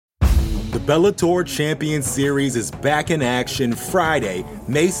Bellator Champions Series is back in action Friday,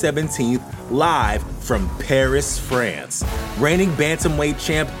 May 17th, live from Paris, France. Reigning bantamweight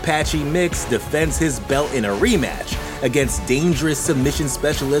champ Patchy Mix defends his belt in a rematch against dangerous submission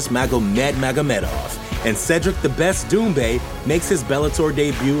specialist Magomed Magomedov. And Cedric the Best Doumbé makes his Bellator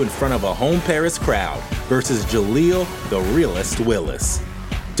debut in front of a home Paris crowd versus Jaleel the Realist Willis.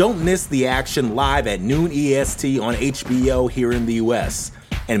 Don't miss the action live at noon EST on HBO here in the US.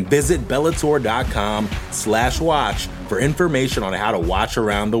 And visit Bellator.com/watch for information on how to watch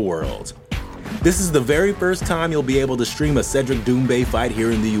around the world. This is the very first time you'll be able to stream a Cedric Doumbé fight here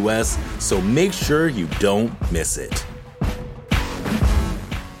in the US, so make sure you don't miss it.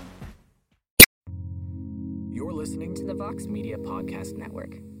 You're listening to the Vox Media Podcast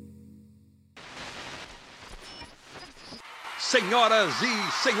Network. Senhoras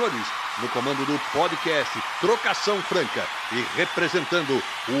e senhores, no comando do podcast Trocação Franca e representando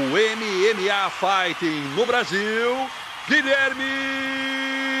o MMA Fighting no Brasil, Guilherme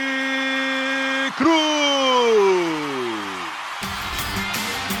Cruz.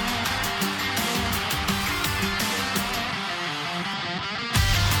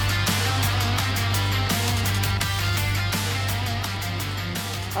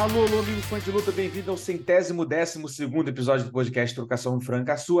 Alô, amigo fã de luta, bem-vindo ao 112º episódio do podcast Trocação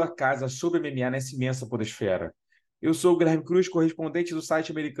Franca, a sua casa sobre MMA nessa imensa podosfera. Eu sou o Guilherme Cruz, correspondente do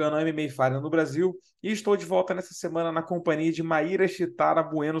site americano MMA Fighting no Brasil, e estou de volta nessa semana na companhia de Mayra Sheetara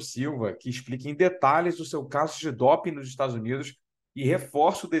Silva, que explica em detalhes o seu caso de doping nos Estados Unidos e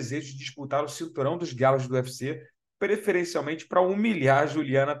reforça o desejo de disputar o cinturão dos galos do UFC, preferencialmente para humilhar a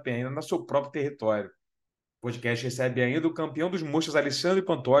Juliana Pena no seu próprio território. O podcast recebe ainda o campeão dos monstros Alexandre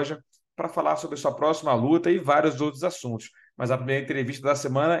Pantoja para falar sobre sua próxima luta e vários outros assuntos. Mas a primeira entrevista da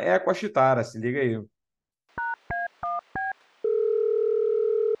semana é com a Sheetara, se liga aí.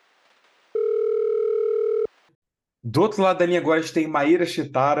 Do outro lado da linha agora a gente tem Mayra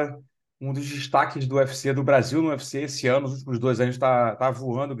Sheetara, um dos destaques do UFC, do Brasil no UFC esse ano, nos últimos 2 anos tá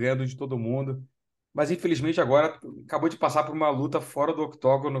voando, ganhando de todo mundo. Mas infelizmente agora acabou de passar por uma luta fora do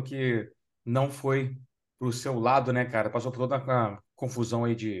octógono que não foi pro seu lado, né, cara? Passou por toda a confusão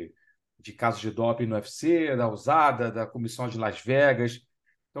aí de casos de doping no UFC, da usada, da comissão de Las Vegas.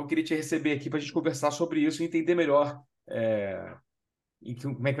 Então, eu queria te receber aqui para a gente conversar sobre isso e entender melhor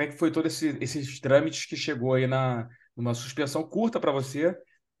como é que foi todos esses trâmites que chegou aí numa suspensão curta para você,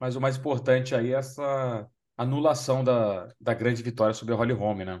 mas o mais importante aí é essa anulação da grande vitória sobre a Holly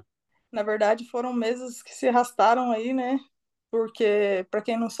Holm, né? Na verdade, foram meses que se arrastaram aí, né? Porque, para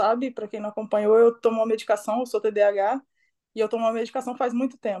quem não sabe, para quem não acompanhou, eu tomo uma medicação, eu sou TDAH, e eu tomo uma medicação faz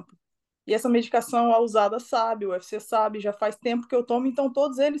muito tempo. E essa medicação a usada sabe, o UFC sabe, já faz tempo que eu tomo, então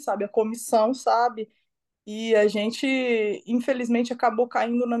todos eles sabem, a comissão sabe, e a gente, infelizmente, acabou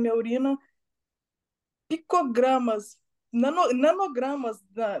caindo na minha urina picogramas, nanogramas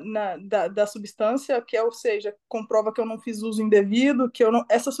da substância, que é, ou seja, comprova que eu não fiz uso indevido, que eu não,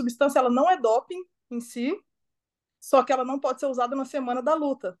 essa substância ela não é doping em si, só que ela não pode ser usada na semana da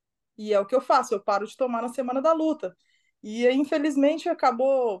luta. E é o que eu faço, eu paro de tomar na semana da luta. E infelizmente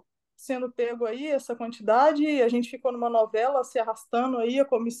acabou sendo pego aí essa quantidade, e a gente ficou numa novela se arrastando aí, a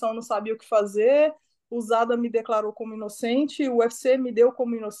comissão não sabia o que fazer, o Usada me declarou como inocente, o UFC me deu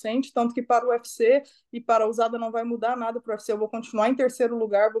como inocente, tanto que para o UFC e para a Usada não vai mudar nada para o UFC, eu vou continuar em terceiro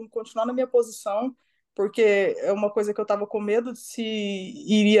lugar, vou continuar na minha posição, porque é uma coisa que eu estava com medo de se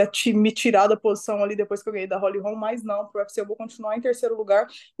iria me tirar da posição ali depois que eu ganhei da Holly Holm, mas não, para o UFC eu vou continuar em terceiro lugar.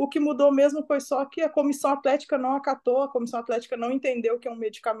 O que mudou mesmo foi só que a comissão atlética não acatou, a comissão atlética não entendeu que é um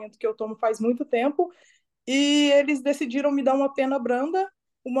medicamento que eu tomo faz muito tempo, e eles decidiram me dar uma pena branda,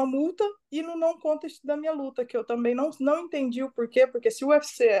 uma multa, e no não contest da minha luta, que eu também não entendi o porquê, porque se o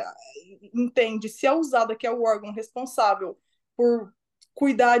UFC entende, se a Usada, que é o órgão responsável por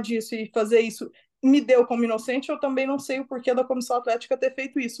cuidar disso e fazer isso, me deu como inocente, eu também não sei o porquê da comissão atlética ter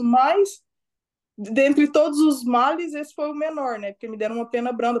feito isso, mas dentre todos os males, esse foi o menor, né? Porque me deram uma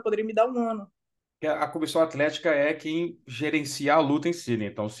pena branda, poderia me dar 1 ano. A comissão atlética é quem gerencia a luta em si, né?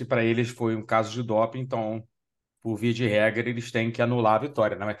 Então, se para eles foi um caso de doping, então, por via de regra, eles têm que anular a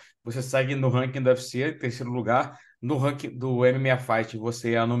vitória, né? Mas você segue no ranking do UFC, em terceiro lugar, no ranking do MMA Fight,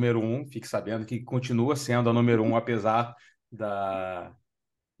 você é a número 1, fique sabendo que continua sendo a número 1, apesar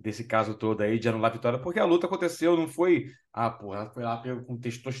desse caso todo aí de anular a vitória, porque a luta aconteceu, não foi, foi lá pego com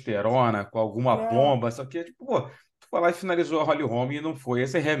testosterona, com alguma bomba, só que, tipo, pô, tu foi lá e finalizou a Holly Holm e não foi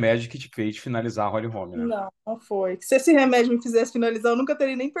esse remédio que te fez finalizar a Holly Holm, né? Não foi. Se esse remédio me fizesse finalizar, eu nunca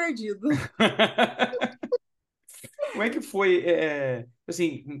teria nem perdido. Como é que foi,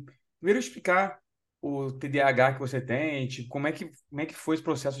 assim, primeiro explicar o TDAH que você tem? Tipo, como é que foi esse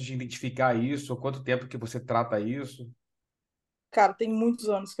processo de identificar isso? Há quanto tempo que você trata isso? Cara, tem muitos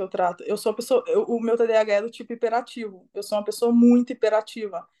anos que eu trato. Eu sou uma pessoa, o meu TDAH é do tipo hiperativo. Eu sou uma pessoa muito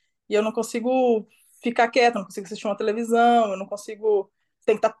hiperativa. E eu não consigo ficar quieta, não consigo assistir uma televisão, eu não consigo.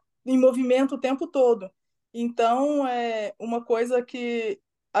 Tem que estar em movimento o tempo todo. Então, é uma coisa que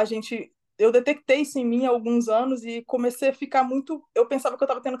a gente. Eu detectei isso em mim há alguns anos e comecei a ficar muito. Eu pensava que eu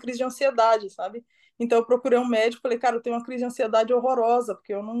estava tendo crise de ansiedade, sabe? Então, eu procurei um médico, falei, cara, eu tenho uma crise de ansiedade horrorosa,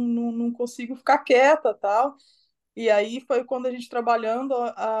 porque eu não consigo ficar quieta, tal. E aí foi quando a gente trabalhando,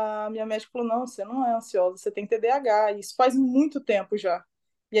 a minha médica falou, não, você não é ansiosa, você tem TDAH. E isso faz muito tempo já.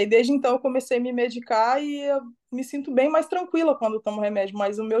 E aí desde então eu comecei a me medicar e eu me sinto bem mais tranquila quando eu tomo remédio,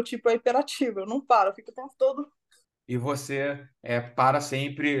 mas o meu tipo é hiperativo, eu não paro, eu fico o tempo todo. E você para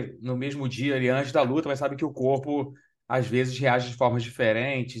sempre no mesmo dia ali antes da luta, mas sabe que o corpo às vezes reage de formas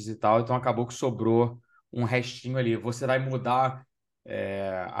diferentes e tal, então acabou que sobrou um restinho ali. Você vai mudar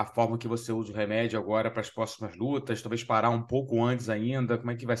a forma que você usa o remédio agora para as próximas lutas, talvez parar um pouco antes ainda?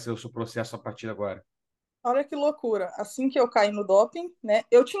 Como é que vai ser o seu processo a partir de agora? Olha que loucura. Assim que eu caí no doping, né?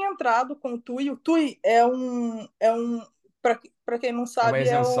 Eu tinha entrado com o TUI. O TUI é um para quem não É uma sabe,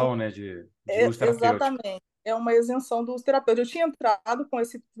 isenção, né, de uso terapêutico. exatamente. É uma isenção dos terapeutas. Eu tinha entrado com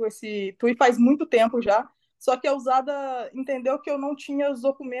esse TUI faz muito tempo já, só que a usada entendeu que eu não tinha os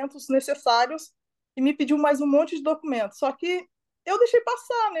documentos necessários e me pediu mais um monte de documentos. Só que eu deixei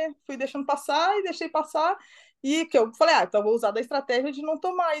passar, né? Fui deixando passar e deixei passar. E que eu falei, então eu vou usar da estratégia de não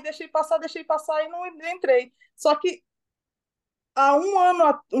tomar. E deixei passar e não entrei. Só que há um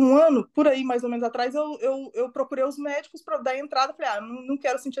ano, por aí mais ou menos atrás, eu procurei os médicos para dar entrada. Falei, não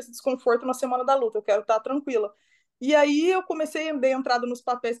quero sentir esse desconforto na semana da luta, eu quero estar tranquila. E aí eu comecei a dar entrada nos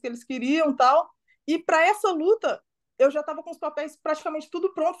papéis que eles queriam tal. E para essa luta, eu já estava com os papéis praticamente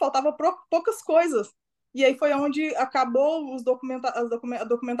tudo pronto, faltava poucas coisas. E aí foi onde acabou a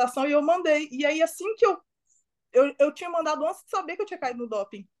documentação e eu mandei. E aí, assim que eu tinha mandado antes de saber que eu tinha caído no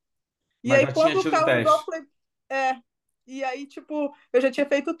doping. E Mas aí, já tinha quando tido o caiu no doping, teste. eu falei, é. E aí, tipo, eu já tinha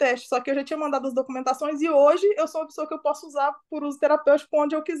feito o teste, só que eu já tinha mandado as documentações e hoje eu sou uma pessoa que eu posso usar por uso terapêutico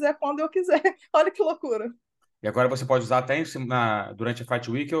onde eu quiser, quando eu quiser. Olha que loucura. E agora você pode usar até durante a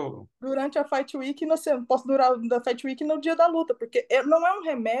Fight Week ou... Durante a Fight Week, posso durar da Fight Week no dia da luta, porque não é um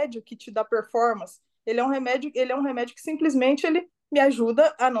remédio que te dá performance. Ele é um remédio que simplesmente ele me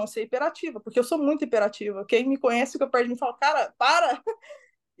ajuda a não ser hiperativa, porque eu sou muito hiperativa. Quem me conhece, que eu perto de mim, fala, cara, para!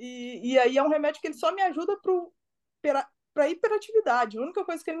 E aí é um remédio que ele só me ajuda para hiperatividade. A única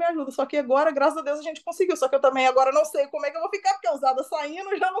coisa que ele me ajuda. Só que agora, graças a Deus, a gente conseguiu. Só que eu também agora não sei como é que eu vou ficar, porque a usada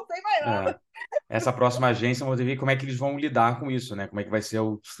saindo, já não sei mais É. nada. Essa próxima agência, vamos ver como é que eles vão lidar com isso, né? Como é que vai ser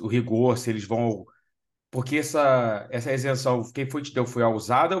o rigor, se eles vão... Porque essa isenção, quem foi que te deu? Foi a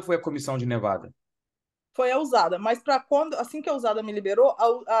usada ou foi a comissão de Nevada? Foi a usada. Mas para quando, assim que a usada me liberou,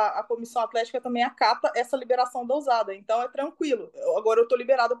 a comissão atlética também acata essa liberação da usada. Então é tranquilo. Agora eu estou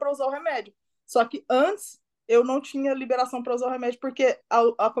liberada para usar o remédio. Só que antes eu não tinha liberação para usar o remédio porque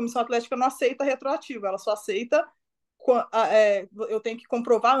a comissão atlética não aceita retroativo. Ela só aceita eu tenho que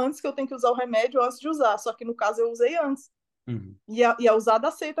comprovar antes que eu tenho que usar o remédio antes de usar. Só que no caso eu usei antes. Uhum. E a usada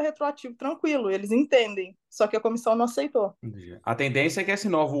aceita retroativo, tranquilo, eles entendem. Só que a comissão não aceitou. Entendi. A tendência é que esse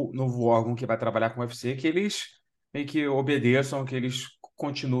novo órgão que vai trabalhar com o UFC, que eles meio que obedeçam, que eles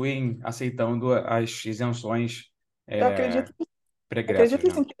continuem aceitando as isenções Eu é, acredito pregressas,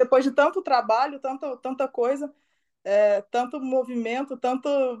 né? sim, que depois de tanto trabalho, tanta coisa, tanto movimento, tanto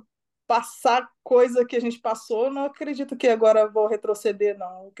passar coisa que a gente passou, não acredito que agora vou retroceder,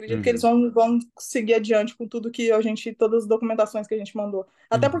 não. Eu acredito que eles Uhum. vão seguir adiante com tudo que a gente, todas as documentações que a gente mandou.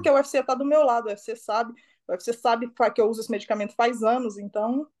 Até porque Uhum. o UFC está do meu lado, o UFC sabe que eu uso esse medicamento faz anos,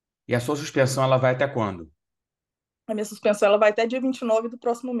 então E a sua suspensão, ela vai até quando? a minha suspensão ela vai até dia 29 do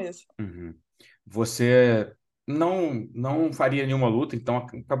próximo mês. Uhum. Você não faria nenhuma luta, então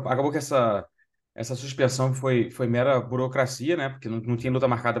acabou que essa suspensão foi mera burocracia, né? Porque não tinha luta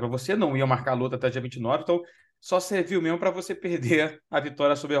marcada para você, não ia marcar a luta até dia 29, então só serviu mesmo para você perder a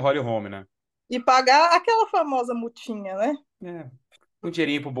vitória sobre a Holly Holm, né? E pagar aquela famosa multinha, né? É, um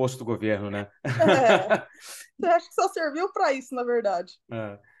dinheirinho pro bolso do governo, né? É, eu acho que só serviu para isso, na verdade.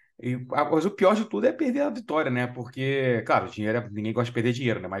 É. Mas o pior de tudo é perder a vitória, né? Porque, claro, dinheiro, ninguém gosta de perder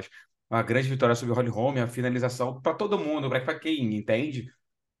dinheiro, né? Mas uma grande vitória sobre o Holly Holm, a finalização para todo mundo, para quem entende,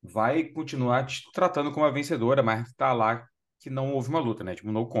 vai continuar te tratando como uma vencedora, mas tá lá que não houve uma luta, né?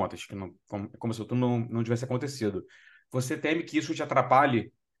 Tipo, no contest, que não, como se tudo não tivesse acontecido. Você teme que isso te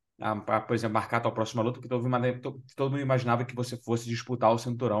atrapalhe por exemplo, marcar a tua próxima luta, porque todo mundo imaginava que você fosse disputar o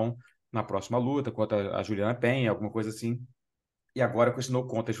cinturão na próxima luta contra a Juliana Penha, alguma coisa assim. E agora, com esse no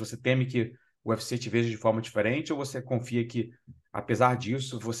contest, você teme que o UFC te veja de forma diferente, ou você confia que, apesar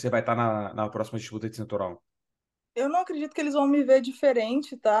disso, você vai estar na próxima disputa de cinturão? Eu não acredito que eles vão me ver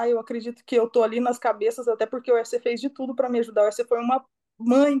diferente, tá? Eu acredito que eu tô ali nas cabeças, até porque o UFC fez de tudo para me ajudar. O UFC foi uma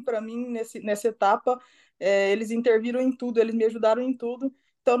mãe para mim nessa etapa. Eles interviram em tudo, eles me ajudaram em tudo.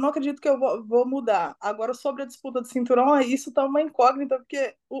 Então, eu não acredito que eu vou mudar. Agora, sobre a disputa de cinturão, isso tá uma incógnita,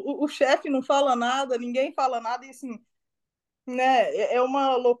 porque o chefe não fala nada, ninguém fala nada, e assim, né? É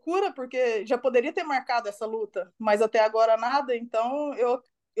uma loucura, porque já poderia ter marcado essa luta, mas até agora nada. Então, eu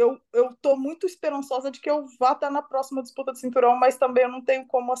tô muito esperançosa de que eu vá estar na próxima disputa de cinturão, mas também eu não tenho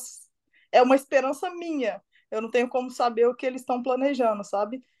como. É uma esperança minha. Eu não tenho como saber o que eles estão planejando,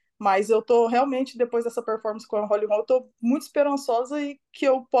 sabe? Mas eu tô realmente, depois dessa performance com a Holly Holm, eu tô muito esperançosa e que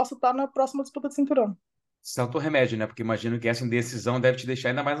eu possa estar na próxima disputa de cinturão. Santo remédio, né? Porque imagino que essa indecisão deve te deixar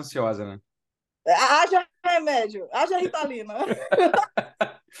ainda mais ansiosa, né? Haja remédio, haja Ritalina.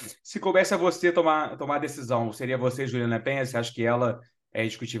 Se coubesse a você tomar a decisão, seria você, Juliana Penha? Você acha que ela é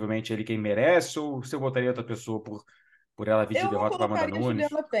indiscutivelmente ele quem merece? Ou você votaria outra pessoa por ela vir de Eu não derrota para Amanda colocaria a Nunes?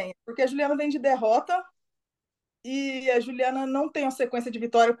 Juliana Penha, porque a Juliana vem de derrota e a Juliana não tem uma sequência de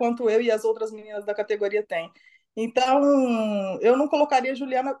vitória quanto eu e as outras meninas da categoria têm. Então, eu não colocaria a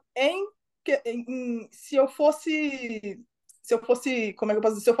Juliana se eu fosse, como é que eu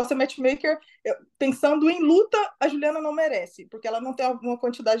posso dizer? Se eu fosse matchmaker, pensando em luta, a Juliana não merece, porque ela não tem uma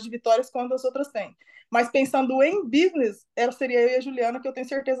quantidade de vitórias quanto as outras têm. Mas pensando em business, ela seria eu e a Juliana, que eu tenho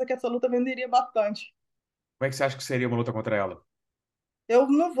certeza que essa luta venderia bastante. Como é que você acha que seria uma luta contra ela? Eu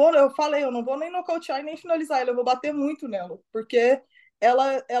não vou, eu falei, eu não vou nem nocautear e nem finalizar ela, eu vou bater muito nela, porque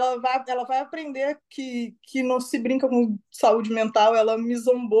ela vai aprender que não se brinca com saúde mental. Ela me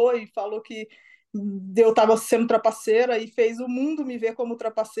zombou e falou que eu estava sendo trapaceira e fez o mundo me ver como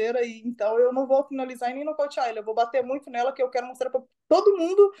trapaceira, e então eu não vou finalizar e nem nocautear ela, eu vou bater muito nela, que eu quero mostrar para todo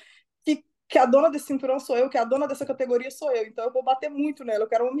mundo que a dona desse cinturão sou eu, que a dona dessa categoria sou eu, então eu vou bater muito nela, eu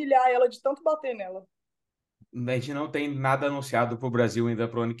quero humilhar ela de tanto bater nela. A gente não tem nada anunciado para o Brasil ainda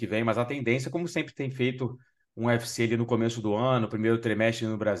para o ano que vem, mas a tendência, como sempre tem feito um UFC ali no começo do ano, primeiro trimestre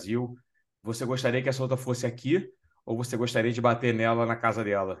no Brasil, você gostaria que essa luta fosse aqui ou você gostaria de bater nela na casa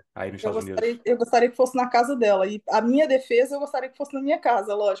dela, aí nos Eu Estados Unidos? gostaria, eu gostaria que fosse na casa dela. E a minha defesa eu gostaria que fosse na minha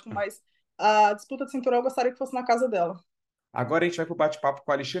casa, lógico, mas a disputa de cinturão eu gostaria que fosse na casa dela. Agora a gente vai para o bate-papo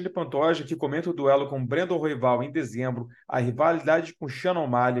com Alexandre Pantoja, que comenta o duelo com Brandon Royval em dezembro, a rivalidade com Shannon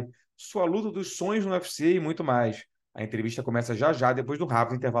O'Malley, sua luta dos sonhos no UFC e muito mais. A entrevista começa já já, depois do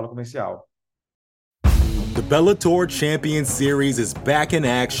rápido intervalo comercial. The Bellator Champion Series is back in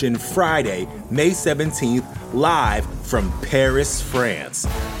action Friday, May 17th, live from Paris, France.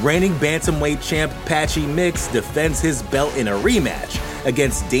 Reigning bantamweight champ Patchy Mix defends his belt in a rematch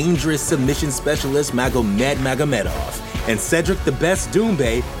against dangerous submission specialist Magomed Magomedov. And Cedric the Best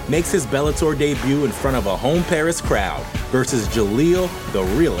Doumbé makes his Bellator debut in front of a home Paris crowd versus Jaleel the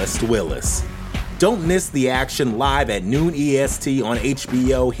Realist Willis. Don't miss the action live at noon EST on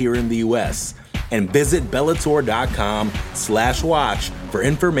HBO here in the US. And visit Bellator.com/watch for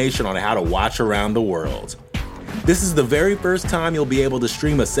information on how to watch around the world. This is the very first time you'll be able to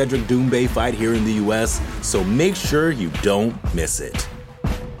stream a Cedric Doumbé fight here in the US, so make sure you don't miss it.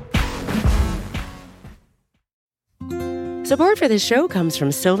 Support for this show comes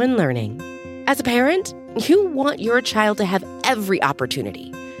from Sylvan Learning. As a parent, you want your child to have every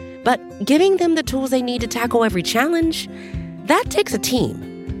opportunity, but giving them the tools they need to tackle every challenge, that takes a team.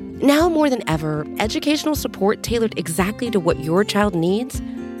 Now more than ever, educational support tailored exactly to what your child needs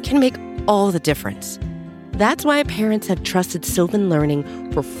can make all the difference. That's why parents have trusted Sylvan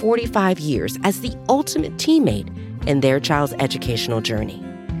Learning for 45 years as the ultimate teammate in their child's educational journey,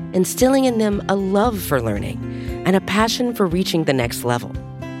 instilling in them a love for learning and a passion for reaching the next level.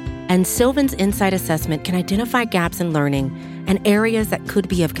 And Sylvan's Insight Assessment can identify gaps in learning and areas that could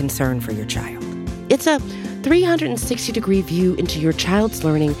be of concern for your child. It's a 360-degree view into your child's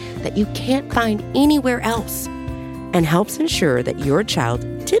learning that you can't find anywhere else, and helps ensure that your child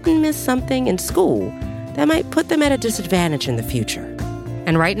didn't miss something in school that might put them at a disadvantage in the future.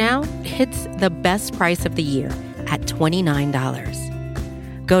 And right now, it's the best price of the year at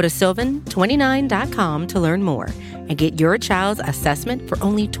 $29. Go to sylvan29.com to learn more and get your child's assessment for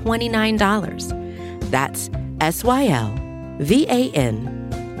only $29. That's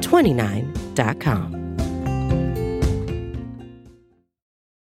SYLVAN29.com.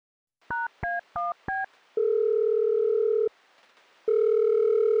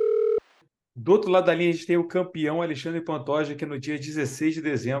 Do outro lado da linha, a gente tem o campeão Alexandre Pantoja, que no dia 16 de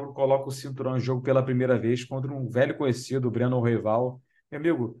dezembro coloca o cinturão em jogo pela primeira vez contra um velho conhecido, o Brandon Royval. Meu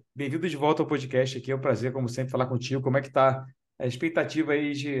amigo, bem-vindo de volta ao podcast aqui. É um prazer, como sempre, falar contigo. Como é que tá A expectativa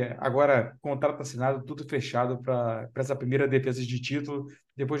aí de agora contrato assinado, tudo fechado para essa primeira defesa de título,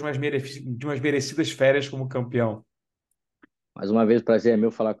 depois de umas merecidas férias como campeão. Mais uma vez, prazer é meu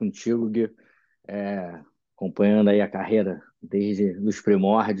falar contigo, Gui, acompanhando aí a carreira desde os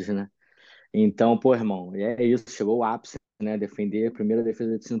primórdios, né? Então, pô, irmão, é isso, chegou o ápice, né? Defender a primeira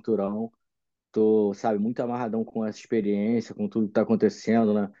defesa de cinturão. Tô, sabe, muito amarradão com essa experiência, com tudo que tá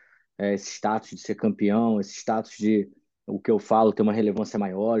acontecendo, né? Esse status de ser campeão, esse status de o que eu falo ter uma relevância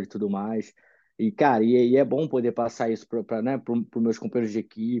maior e tudo mais. E, cara, e é bom poder passar isso para, né, pro meus companheiros de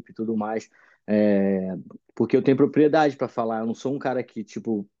equipe e tudo mais, é, porque eu tenho propriedade para falar. Eu não sou um cara que,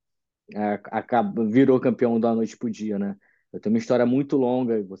 tipo, virou campeão da noite pro dia, né? Eu tenho uma história muito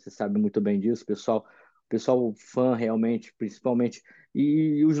longa, e você sabe muito bem disso, pessoal fã realmente, principalmente,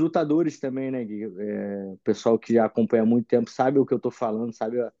 e os lutadores também, né, Gui? O pessoal que já acompanha há muito tempo sabe o que eu tô falando,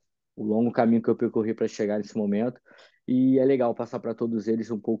 sabe o longo caminho que eu percorri para chegar nesse momento, e é legal passar para todos eles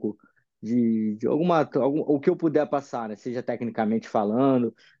um pouco de o que eu puder passar, né? Seja tecnicamente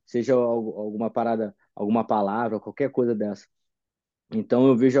falando, seja alguma parada, alguma palavra, qualquer coisa dessa. Então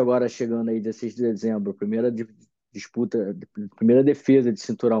eu vejo agora chegando aí 16 de dezembro, disputa, primeira defesa de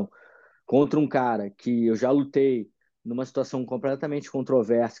cinturão contra um cara que eu já lutei numa situação completamente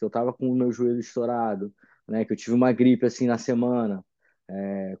controversa, que eu tava com o meu joelho estourado, né, que eu tive uma gripe assim na semana,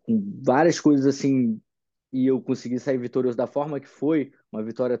 com várias coisas assim, e eu consegui sair vitorioso da forma que foi, uma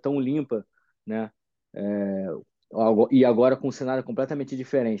vitória tão limpa, né? É, e agora com um cenário completamente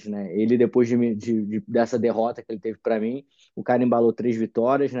diferente, né? Ele, depois dessa derrota que ele teve para mim, o cara embalou 3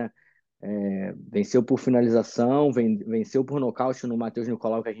 vitórias, né? Venceu por finalização, venceu por nocaute no Matheus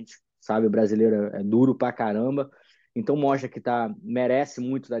Nicolau, que a gente sabe, o brasileiro é duro pra caramba. Então mostra que merece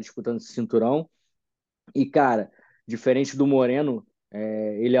muito estar disputando esse cinturão. E, cara, diferente do Moreno,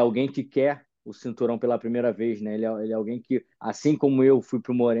 ele é alguém que quer o cinturão pela primeira vez, né? Ele é alguém que, assim como eu fui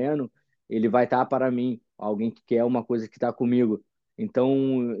pro Moreno, ele vai estar para mim, alguém que quer uma coisa que está comigo.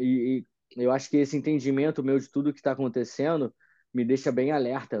 Então, eu acho que esse entendimento meu de tudo que está acontecendo me deixa bem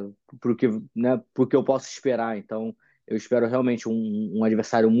alerta pro que, né, pro que eu posso esperar. Então, eu espero realmente um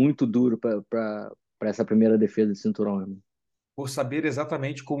adversário muito duro para essa primeira defesa de cinturão, né? Por saber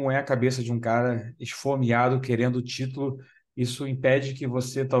exatamente como é a cabeça de um cara esfomeado, querendo o título, isso impede que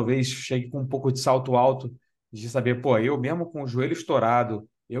você talvez chegue com um pouco de salto alto, de saber, pô, eu mesmo com o joelho estourado,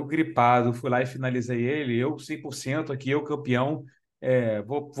 eu gripado, fui lá e finalizei ele, eu 100% aqui, eu campeão,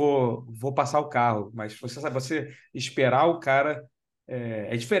 vou passar o carro. Mas você sabe, você esperar o cara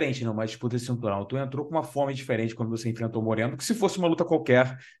é diferente, não? Uma disputa de cinturão. Tu entrou com uma fome diferente quando você enfrentou o Moreno, que se fosse uma luta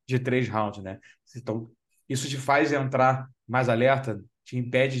qualquer de 3 rounds, né? Então, isso te faz entrar mais alerta, te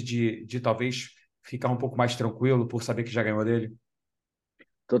impede de talvez ficar um pouco mais tranquilo por saber que já ganhou dele?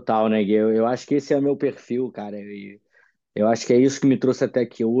 Total, né, Gui? Eu acho que esse é o meu perfil, cara. E eu acho que é isso que me trouxe até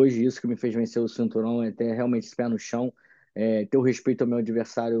aqui hoje, isso que me fez vencer o cinturão, é ter realmente esse pé no chão, ter o respeito ao meu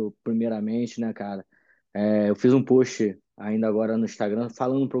adversário primeiramente, né, cara? Eu fiz um post ainda agora no Instagram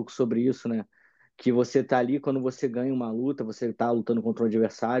falando um pouco sobre isso, né? Que você tá ali quando você ganha uma luta, você tá lutando contra o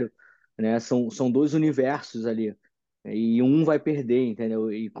adversário, né? São dois universos ali. E um vai perder,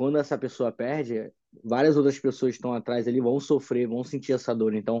 entendeu? E quando essa pessoa perde, várias outras pessoas que estão atrás ali vão sofrer, vão sentir essa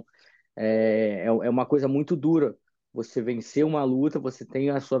dor. Então, é uma coisa muito dura. Você vencer uma luta, você tem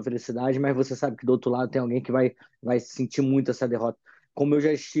a sua felicidade, mas você sabe que do outro lado tem alguém que vai sentir muito essa derrota. Como eu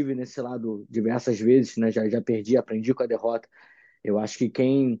já estive nesse lado diversas vezes, né? Já perdi, aprendi com a derrota. Eu acho que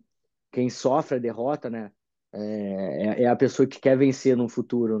quem sofre a derrota, né? É a pessoa que quer vencer no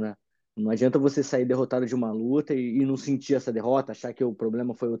futuro, né? Não adianta você sair derrotado de uma luta e não sentir essa derrota, achar que o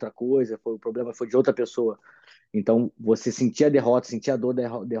problema foi outra coisa, o problema foi de outra pessoa. Então, você sentir a derrota, sentir a dor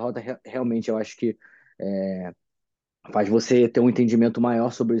da derrota, realmente eu acho que faz você ter um entendimento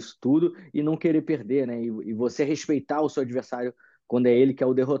maior sobre isso tudo e não querer perder, né? E você respeitar o seu adversário quando é ele que é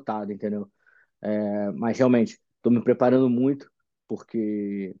o derrotado, entendeu? Mas realmente, estou me preparando muito,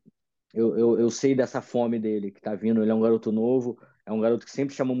 porque eu sei dessa fome dele que tá vindo. Ele é um garoto novo, é um garoto que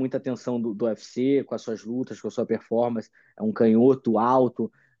sempre chamou muita atenção do UFC, com as suas lutas, com a sua performance. É um canhoto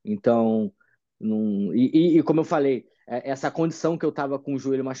alto, então. E como eu falei, essa condição que eu tava com o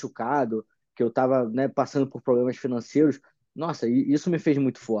joelho machucado, que eu tava, né, passando por problemas financeiros, nossa, isso me fez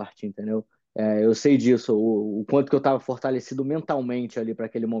muito forte, entendeu? Eu sei disso, o quanto que eu estava fortalecido mentalmente ali para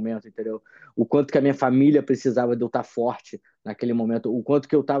aquele momento, entendeu? O quanto que a minha família precisava de eu estar forte naquele momento, o quanto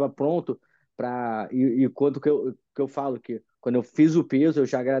que eu estava pronto para e quanto que eu falo que quando eu fiz o peso eu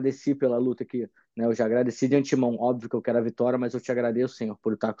já agradeci pela luta aqui, né? Eu já agradeci de antemão, óbvio que eu quero a vitória, mas eu te agradeço, Senhor,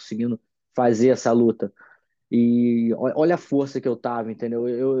 por estar conseguindo fazer essa luta. E olha a força que eu tava, entendeu?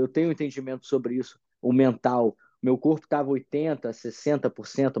 Eu tenho entendimento sobre isso, o mental, meu corpo estava 80%,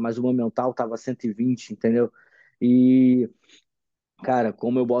 60%, mas o meu mental estava 120%, entendeu? E, cara,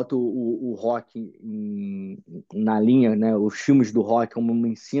 como eu boto o rock na linha, né? Os filmes do rock, como me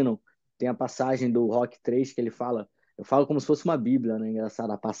ensinam, tem a passagem do Rock 3 que ele fala, eu falo como se fosse uma bíblia, né?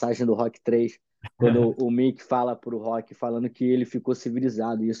 Engraçado, a passagem do Rock 3, quando o Mick fala pro Rock, falando que ele ficou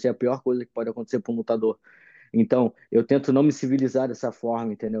civilizado, e isso é a pior coisa que pode acontecer para um lutador. Então, eu tento não me civilizar dessa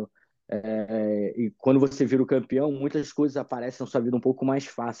forma, entendeu? E quando você vira o campeão, muitas coisas aparecem na sua vida um pouco mais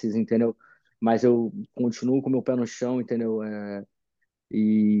fáceis, entendeu? Mas eu continuo com o meu pé no chão, entendeu?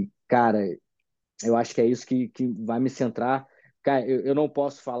 E, cara, eu acho que é isso que vai me centrar. Cara, eu não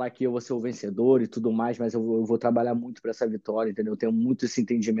posso falar que eu vou ser o vencedor e tudo mais, mas eu vou trabalhar muito para essa vitória, entendeu? Eu tenho muito esse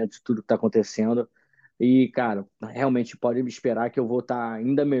entendimento de tudo que está acontecendo. E, cara, realmente pode me esperar que eu vou estar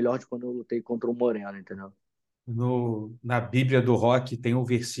ainda melhor de quando eu lutei contra o Moreno, entendeu? Na Bíblia do Rock tem um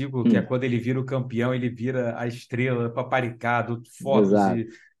versículo que é quando ele vira o campeão, ele vira a estrela, paparicado, fotos Exato.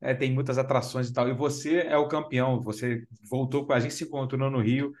 e tem muitas atrações e tal. E você é o campeão, você voltou, a gente se encontrou no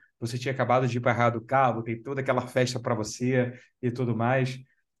Rio, você tinha acabado de ir para Arraial do Cabo, tem toda aquela festa para você e tudo mais.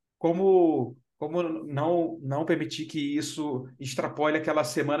 Como não permitir que isso extrapole aquela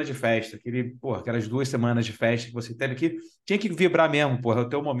semana de festa, aquelas 2 semanas de festa que você teve que tinha que vibrar mesmo, porra, é o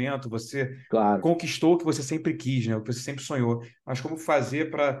teu momento, você Claro. conquistou o que você sempre quis, né? O que você sempre sonhou. Mas como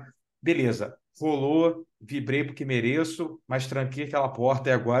fazer para, beleza, rolou, vibrei porque mereço, mas tranquei aquela porta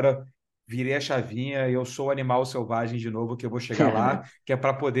e agora virei a chavinha, eu sou o animal selvagem de novo, que eu vou chegar lá, que é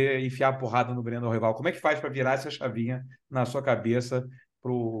para poder enfiar a porrada no Breno Rival. Como é que faz para virar essa chavinha na sua cabeça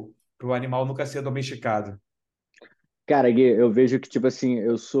para o animal nunca ser domesticado? Cara, Gui, eu vejo que, tipo assim,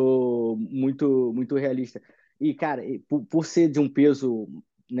 eu sou muito, muito realista. E, cara, por ser de um peso,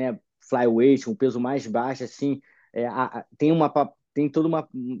 né, flyweight, um peso mais baixo, assim, tem todo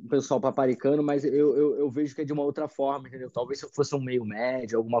um pessoal paparicano, mas eu vejo que é de uma outra forma, entendeu? Talvez se eu fosse um meio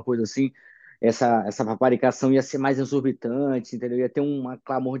médio, alguma coisa assim, essa paparicação ia ser mais exorbitante, entendeu? Ia ter um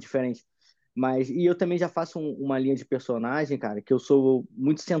clamor diferente. E eu também já faço uma linha de personagem, cara, que eu sou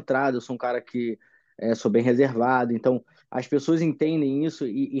muito centrado, eu sou um cara que sou bem reservado, então as pessoas entendem isso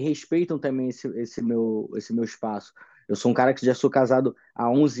e respeitam também esse meu espaço. Eu sou um cara que já sou casado há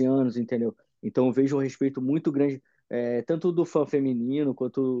 11 anos, entendeu? Então eu vejo um respeito muito grande, tanto do fã feminino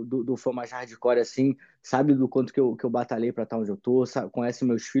quanto do fã mais hardcore, assim, sabe do quanto que eu batalhei para estar onde eu tô, sabe, conhece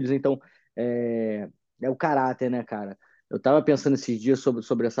meus filhos, então é, é o caráter, né, cara? Eu tava pensando esses dias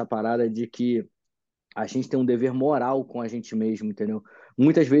sobre essa parada de que a gente tem um dever moral com a gente mesmo, entendeu?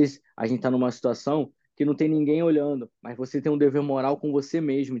 Muitas vezes a gente está numa situação que não tem ninguém olhando, mas você tem um dever moral com você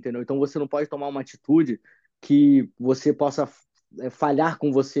mesmo, entendeu? Então você não pode tomar uma atitude que você possa falhar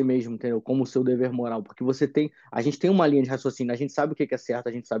com você mesmo, entendeu? Como o seu dever moral, porque a gente tem uma linha de raciocínio, a gente sabe o que é certo,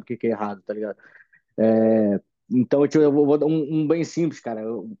 a gente sabe o que é errado, tá ligado? Então, tipo, eu vou dar um bem simples, cara.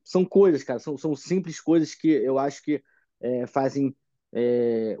 São coisas, cara, são simples coisas que eu acho que fazem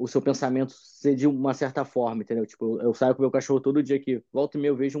o seu pensamento ser de uma certa forma, entendeu? Tipo, eu saio com o meu cachorro todo dia aqui, volta e meia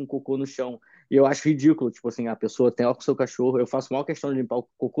eu vejo um cocô no chão. E eu acho ridículo, tipo assim, a pessoa tem ó com o seu cachorro, eu faço maior questão de limpar o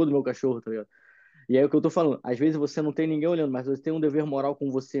cocô do meu cachorro, tá ligado? E aí é o que eu tô falando, às vezes você não tem ninguém olhando, mas você tem um dever moral com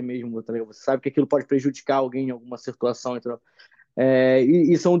você mesmo, tá ligado? Você sabe que aquilo pode prejudicar alguém em alguma situação, entendeu?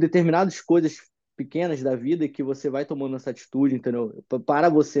 E são determinadas coisas pequenas da vida que você vai tomando essa atitude, entendeu? Para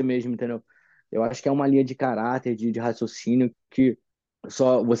você mesmo, entendeu? Eu acho que é uma linha de caráter, de raciocínio que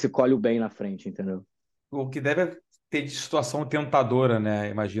só você colhe o bem na frente, entendeu? O que deve ter de situação tentadora, né?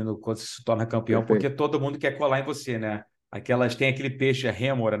 Imagino quando você se torna campeão, porque Perfeito. todo mundo quer colar em você, né? Tem aquele peixe, a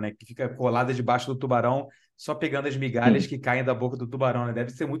rêmora, né? Que fica colada debaixo do tubarão, só pegando as migalhas Hum. que caem da boca do tubarão, né?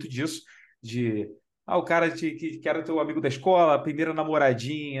 Deve ser muito disso, de... o cara que era teu amigo da escola, a primeira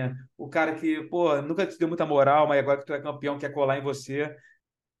namoradinha, o cara que, pô, nunca te deu muita moral, mas agora que tu é campeão, quer colar em você.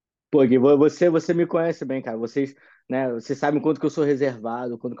 Pô, Gui, você me conhece bem, cara. Vocês sabem o quanto que eu sou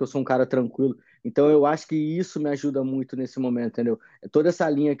reservado, o quanto que eu sou um cara tranquilo. Então, eu acho que isso me ajuda muito nesse momento, entendeu? É toda essa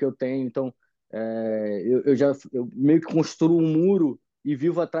linha que eu tenho. Então, eu meio que construo um muro e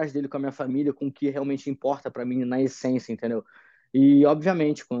vivo atrás dele com a minha família, com o que realmente importa para mim na essência, entendeu? E,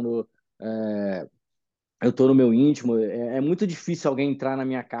 obviamente, quando eu tô no meu íntimo, é muito difícil alguém entrar na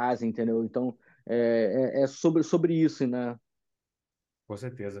minha casa, entendeu? Então, é sobre isso, né? Com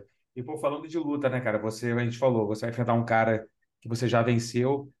certeza. E, pô, falando de luta, né, cara? A gente falou, você vai enfrentar um cara que você já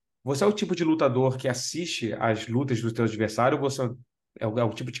venceu. Você é o tipo de lutador que assiste as lutas dos teus adversários, ou você é o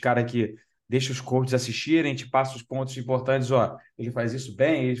tipo de cara que deixa os coaches assistirem, te passa os pontos importantes, ó, ele faz isso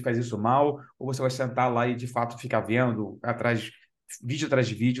bem, ele faz isso mal, ou você vai sentar lá e, de fato, ficar vendo vídeo atrás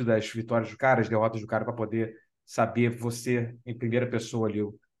de vídeo das vitórias do cara, as derrotas do cara, para poder saber você em primeira pessoa ali.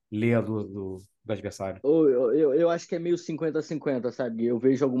 ler do adversário? Eu acho que é meio 50-50, sabe? Eu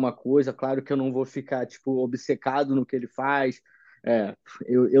vejo alguma coisa, claro que eu não vou ficar, tipo, obcecado no que ele faz. É,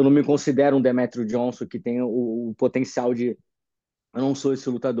 eu não me considero um Demetrio Johnson que tem o potencial de. Eu não sou esse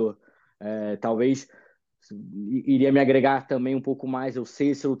lutador. Talvez iria me agregar também um pouco mais. Eu sei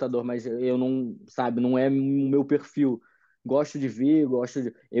esse lutador, mas eu não, sabe, não é o meu perfil. Gosto de ver,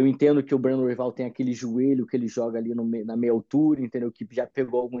 eu entendo que o Brandon Rival tem aquele joelho que ele joga ali na meia altura, entendeu? Que já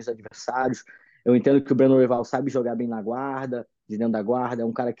pegou alguns adversários. Eu entendo que o Brandon Rival sabe jogar bem na guarda, de dentro da guarda. É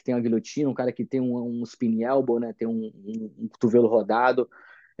um cara que tem uma guilhotina, um cara que tem um spin elbow, né? Tem um cotovelo rodado.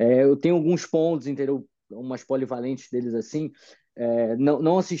 Eu tenho alguns pontos, entendeu? Umas polivalentes deles assim.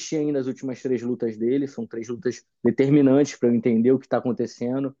 Não assisti ainda as últimas 3 lutas dele, são 3 lutas determinantes para eu entender o que está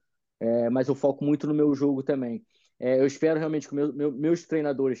acontecendo, mas eu foco muito no meu jogo também. Eu espero realmente que meus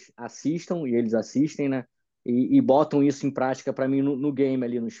treinadores assistam, e eles assistem, né? E botam isso em prática para mim no game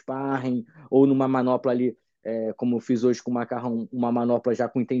ali, no sparring, ou numa manopla ali, como eu fiz hoje com o Macarrão, uma manopla já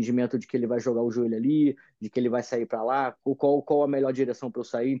com entendimento de que ele vai jogar o joelho ali, de que ele vai sair para lá, qual a melhor direção para eu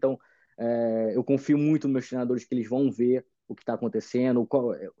sair. Então, eu confio muito nos meus treinadores que eles vão ver o que está acontecendo,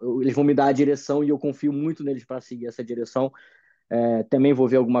 eles vão me dar a direção e eu confio muito neles para seguir essa direção. Também vou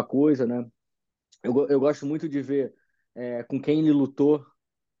ver alguma coisa, né? Eu gosto muito de ver com quem ele lutou,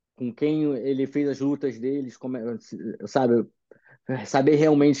 com quem ele fez as lutas deles, sabe? Saber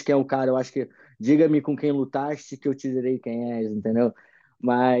realmente quem é o cara. Eu acho que diga-me com quem lutaste que eu te direi quem és, entendeu?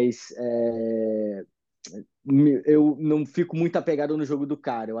 Mas eu não fico muito apegado no jogo do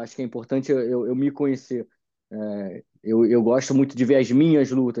cara. Eu acho que é importante eu me conhecer. Eu gosto muito de ver as minhas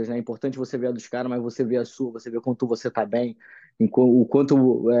lutas, né? É importante você ver a dos caras, mas você vê a sua, você vê o quanto você tá bem, o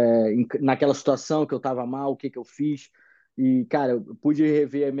quanto naquela situação que eu tava mal, o que que eu fiz. E, cara, eu pude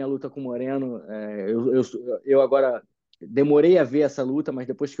rever a minha luta com o Moreno. Eu agora demorei a ver essa luta, mas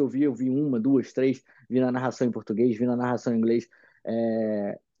depois que eu vi uma, duas, três, vi na narração em português, vi na narração em inglês.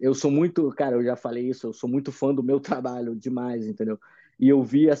 Eu sou muito, cara, eu já falei isso, eu sou muito fã do meu trabalho demais, entendeu? E eu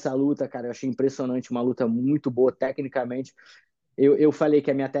vi essa luta, cara, eu achei impressionante, uma luta muito boa tecnicamente. Eu falei que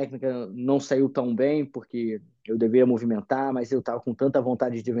a minha técnica não saiu tão bem, porque eu deveria movimentar, mas eu tava com tanta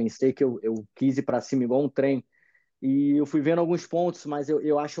vontade de vencer que eu quis ir para cima igual um trem. E eu fui vendo alguns pontos, mas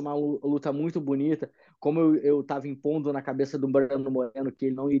eu acho uma luta muito bonita. Como eu tava impondo na cabeça do Brando Moreno que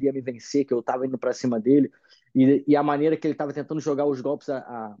ele não iria me vencer, que eu tava indo para cima dele, e a maneira que ele tava tentando jogar os golpes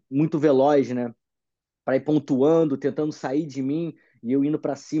muito veloz, né? Para ir pontuando, tentando sair de mim, e eu indo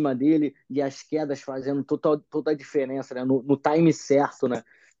para cima dele, e as quedas fazendo toda a diferença, né? No time certo, né?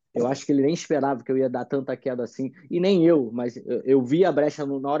 Eu acho que ele nem esperava que eu ia dar tanta queda assim, e nem eu, mas eu vi a brecha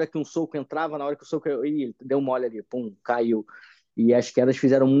na hora que um soco entrava, na hora que o soco deu mole ali, pum, caiu. E as quedas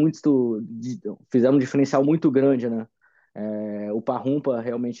fizeram um diferencial muito grande, né? O Parrumpa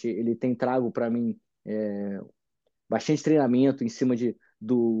realmente ele tem trago para mim bastante treinamento em cima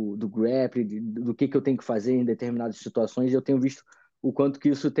do grappling, do que eu tenho que fazer em determinadas situações, e eu tenho visto o quanto que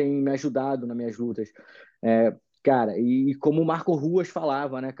isso tem me ajudado nas minhas lutas. Cara, e como o Marco Ruas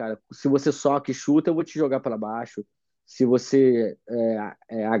falava, né, cara, se você soca e chuta, eu vou te jogar para baixo. Se você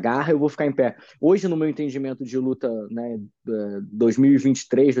agarra, eu vou ficar em pé. Hoje, no meu entendimento de luta, né,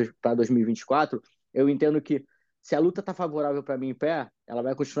 2023 para 2024, eu entendo que se a luta tá favorável para mim em pé, ela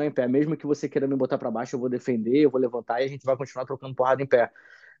vai continuar em pé. Mesmo que você queira me botar para baixo, eu vou defender, eu vou levantar e a gente vai continuar trocando porrada em pé.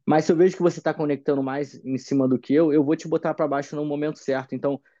 Mas se eu vejo que você está conectando mais em cima do que eu vou te botar para baixo no momento certo.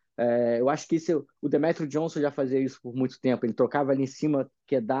 Então, eu acho que o Demetrio Johnson já fazia isso por muito tempo. Ele trocava ali em cima,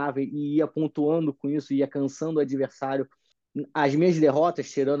 quedava e ia pontuando com isso, ia cansando o adversário. As minhas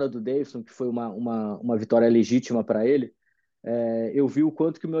derrotas, tirando a do Davidson, que foi uma vitória legítima para ele, eu vi o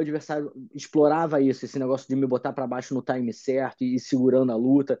quanto que o meu adversário explorava isso, esse negócio de me botar para baixo no time certo e segurando a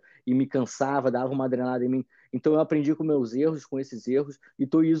luta e me cansava, dava uma adrenalina em mim. Então eu aprendi com meus erros, com esses erros, e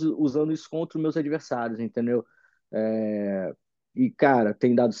estou usando isso contra os meus adversários, entendeu? Cara,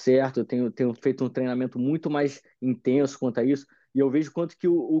 tem dado certo, eu tenho feito um treinamento muito mais intenso quanto a isso, e eu vejo quanto que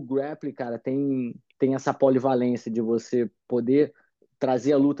o grappling, cara, tem essa polivalência de você poder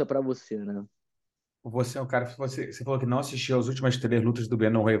trazer a luta para você, né? Você é um cara, você falou que não assistiu às últimas 3 lutas do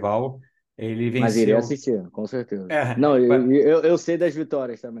Brandon Royval. Ele Mas irei venceu. assistir, com certeza. É, Não, eu sei das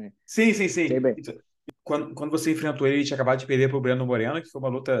vitórias também. sim, sim, Sei sim. bem. Quando você enfrentou ele, ele tinha acabado de perder para o Breno Moreno, que foi uma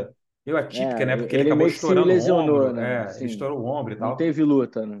luta meio atípica, né? Porque ele Ele acabou meio que se estourando o lesionou, ombro, né? ele Sim, estourou o ombro e não tal. teve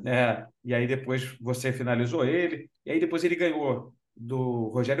luta, né? E aí depois você finalizou ele, e aí depois ele ganhou do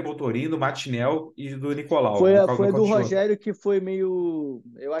Rogério Botorin, do Matinel e do Nicolau, Foi a do nocauteou. Rogério que foi meio.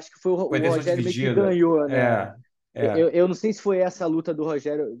 Eu acho que foi Foi o decisão Rogério meio que dividida. ganhou, né? É, é. Eu não sei se foi essa a luta do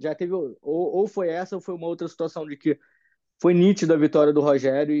Rogério. Já teve. Ou foi essa, ou foi uma outra situação de que foi nítido a vitória do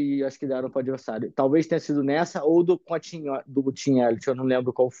Rogério e acho que deram para o adversário. Talvez tenha sido nessa ou do Tim Elliott, eu não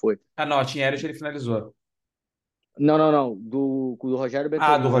lembro qual foi. Ah, não, a Team Elliott ele finalizou. Não, não, não. Do Rogério Ah, do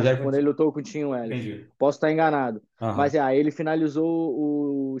Bertolini. Acho que Rogério. quando ele lutou com o Tim Elliott. Entendi. Posso estar enganado. Mas Aham. ele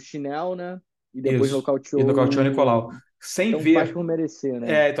finalizou o Chinel, né? E depois Isso. E nocauteou nocauteou o o. Nicolau. Sem Então faz ver. por merecer,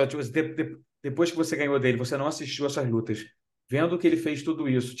 né? Então, tipo, depois que você ganhou dele, você não assistiu essas lutas. Vendo que ele fez tudo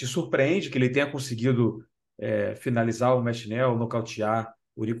isso, te surpreende que ele tenha conseguido finalizar o Machinel, nocautear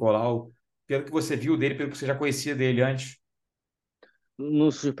o Nicolau, pelo que você viu dele, pelo que você já conhecia dele antes?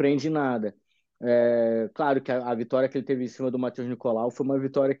 Não surpreende nada. Claro que a vitória que ele teve em cima do Matheus Nicolau foi uma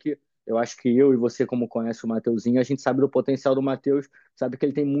vitória que eu acho que eu e você, como conhece o Mateuzinho, a gente sabe do potencial do Matheus, sabe que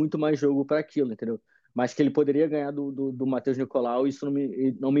ele tem muito mais jogo para aquilo, entendeu? Mas que ele poderia ganhar do Matheus Nicolau, isso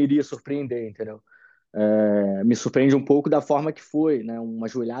não me iria surpreender, entendeu? Me surpreende um pouco da forma que foi, né? Uma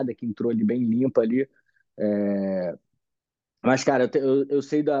joelhada que entrou ali bem limpa ali. É, mas, cara, eu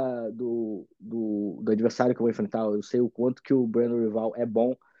sei do adversário que eu vou enfrentar, eu sei o quanto que o Brandon Rival é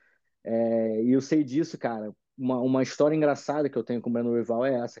bom. E eu sei disso, cara. Uma história engraçada que eu tenho com o Brandon Rival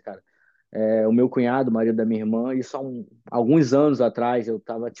é essa, cara. O meu cunhado, marido da minha irmã, isso alguns anos atrás, eu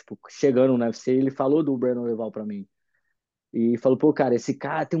tava, tipo, chegando no UFC, e ele falou do Brandon Rival pra mim. E falou, pô, cara, esse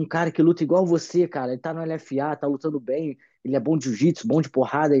cara tem um cara que luta igual você, cara. Ele tá no LFA, tá lutando bem. Ele é bom de jiu-jitsu, bom de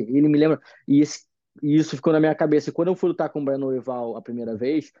porrada. Ele me lembra. E isso ficou na minha cabeça. E quando eu fui lutar com o Brandon Rival a primeira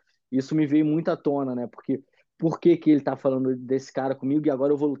vez, isso me veio muito à tona, né? Porque por que que ele tá falando desse cara comigo e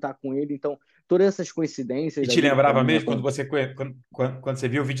agora eu vou lutar com ele? Então, todas essas E coincidências da te vida para lembrava mim, né? mesmo quando você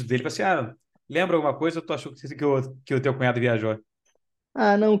viu o vídeo dele, você lembra alguma coisa ou tu achou que o teu cunhado viajou?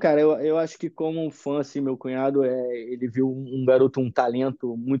 Ah, não, cara, eu acho que como um fã, assim, meu cunhado, ele viu um garoto, um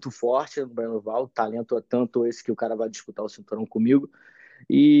talento muito forte no Breno Val, talento é tanto esse que o cara vai disputar o cinturão comigo,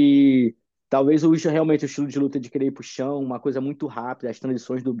 e talvez realmente o estilo de luta de querer ir pro chão, uma coisa muito rápida, as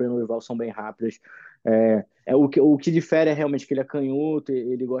transições do Breno Val são bem rápidas, o que difere é realmente que ele é canhoto,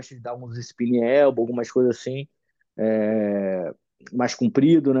 ele gosta de dar uns spin elbow, algumas coisas assim, é, mais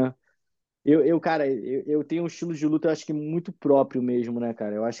comprido, né? Cara, eu tenho um estilo de luta, eu acho que muito próprio mesmo, né,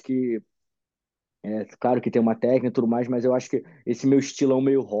 cara? Eu acho que, claro que tem uma técnica e tudo mais, mas eu acho que esse meu estilão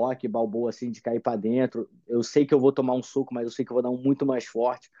meio rock, balboa, assim, de cair pra dentro, eu sei que eu vou tomar um soco, mas eu sei que eu vou dar um muito mais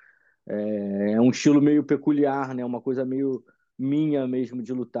forte. É um estilo meio peculiar, né? Uma coisa meio minha mesmo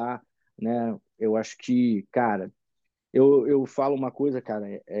de lutar, né? Eu acho que, cara, eu falo uma coisa, cara,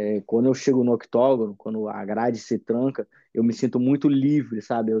 quando eu chego no octógono, quando a grade se tranca, eu me sinto muito livre,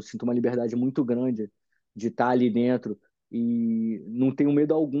 sabe? Eu sinto uma liberdade muito grande de estar ali dentro e não tenho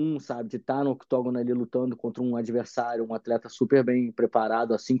medo algum, sabe? De estar no octógono ali lutando contra um adversário, um atleta super bem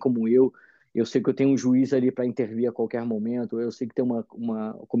preparado, assim como eu. Eu sei que eu tenho um juiz ali para intervir a qualquer momento, eu sei que tem uma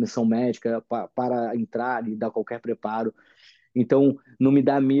comissão médica para entrar e dar qualquer preparo. Então, não me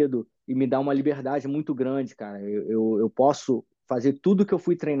dá medo e me dá uma liberdade muito grande, cara. Eu posso fazer tudo que eu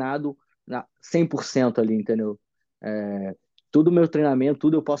fui treinado 100% ali, entendeu? É, Todo o meu treinamento,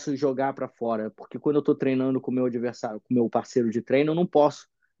 tudo eu posso jogar para fora, porque quando eu estou treinando com o meu adversário, com o meu parceiro de treino, eu não posso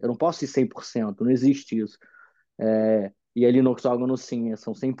ir 100%, não existe isso. E ali no octógono, sim,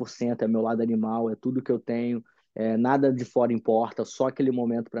 são 100%, é meu lado animal, é tudo que eu tenho, nada de fora importa, só aquele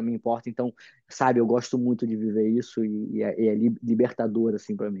momento para mim importa. Então, sabe, eu gosto muito de viver isso e é libertador,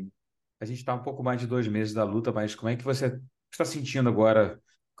 assim, para mim. A gente está um pouco mais de 2 meses da luta, mas como é que você está sentindo agora,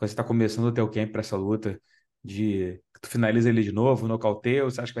 quando você está começando o teu camp para essa luta, de que tu finaliza ele de novo, nocauteia, ou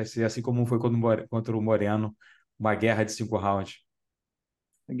você acha que vai ser assim como foi contra o Moreno, uma guerra de 5 rounds?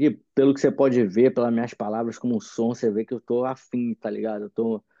 Gui, pelo que você pode ver, pelas minhas palavras, como som, você vê que eu tô afim, tá ligado?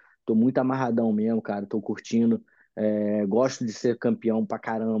 Tô muito amarradão mesmo, cara. Tô curtindo. Gosto de ser campeão pra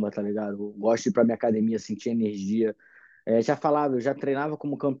caramba, tá ligado? Gosto de ir pra minha academia, sentir energia. Já falava, eu já treinava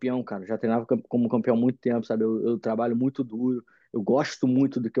como campeão, cara. Já treinava como campeão há muito tempo, sabe? Eu trabalho muito duro. Eu gosto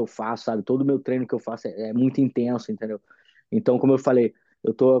muito do que eu faço, sabe? Todo o meu treino que eu faço é muito intenso, entendeu? Então, como eu falei,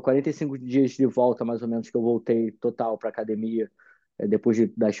 eu tô há 45 dias de volta, mais ou menos, que eu voltei total pra academia depois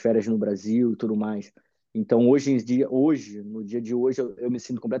das férias no Brasil e tudo mais. Então, no dia de hoje, eu me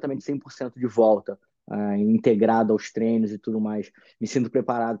sinto completamente 100% de volta, integrado aos treinos e tudo mais. Me sinto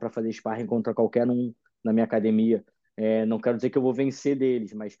preparado para fazer sparring contra qualquer um na minha academia. Não quero dizer que eu vou vencer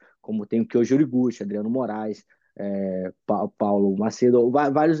deles, mas como tem o Kyoji Horiguchi, Adriano Moraes, Paulo Macedo,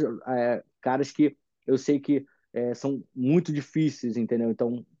 vários caras que eu sei que são muito difíceis, entendeu?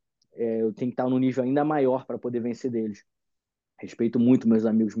 Então, eu tenho que estar no nível ainda maior para poder vencer deles. Respeito muito meus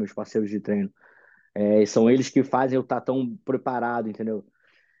amigos, meus parceiros de treino. São eles que fazem eu estar tão preparado, entendeu?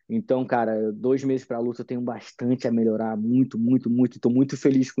 Então, cara, 2 meses para a luta eu tenho bastante a melhorar, muito, muito, muito. Estou muito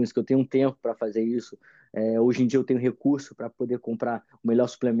feliz com isso, que eu tenho um tempo para fazer isso. Hoje em dia eu tenho recurso para poder comprar o melhor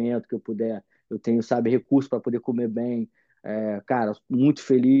suplemento que eu puder. Eu tenho, sabe, recurso para poder comer bem. Cara, muito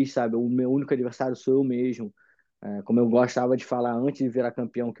feliz, sabe? O meu único adversário sou eu mesmo. Como eu gostava de falar antes de virar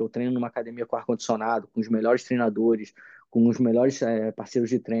campeão, que eu treino numa academia com ar-condicionado, com os melhores treinadores, com os melhores parceiros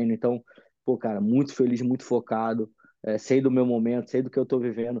de treino. Então, pô, cara, muito feliz, muito focado. Sei do meu momento, sei do que eu estou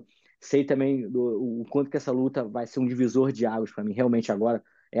vivendo, sei também o quanto que essa luta vai ser um divisor de águas para mim. Realmente agora,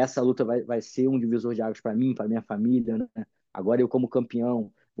 essa luta vai ser um divisor de águas para mim, para minha família, né? Agora eu como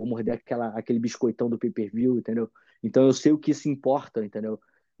campeão, vou morder aquele biscoitão do pay-per-view, entendeu? Então eu sei o que isso importa, entendeu?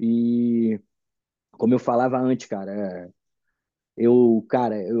 E como eu falava antes, cara, eu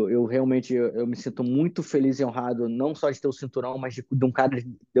realmente eu me sinto muito feliz e honrado, não só de ter o cinturão, mas de um cara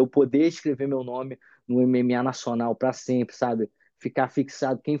de eu poder escrever meu nome no MMA nacional para sempre, sabe? Ficar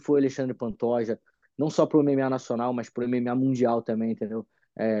fixado quem foi Alexandre Pantoja, não só pro MMA nacional, mas pro MMA mundial também, entendeu?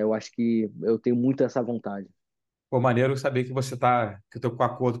 Eu acho que eu tenho muito essa vontade. Pô, maneiro saber que que eu tô com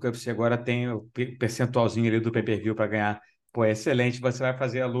acordo com o UFC agora, tem o percentualzinho ali do pay-per-view para ganhar. Pô, é excelente. Você vai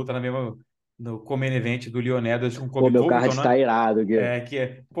fazer a luta no co-main event do Leonidas com o Pô, Kobe meu Covington, card né? tá irado, Gui.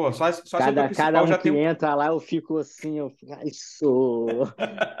 Pô, só essa luta Cada principal um já que tem entra lá, eu fico assim, eu fico, ai, sou.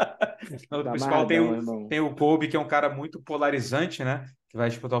 na luta Fico principal amarradão, irmão. tem o Kobe, que é um cara muito polarizante, né? Que vai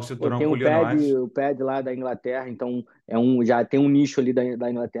disputar o Pô, cinturão tem com o Leonidas. o pad lá da Inglaterra, então já tem um nicho ali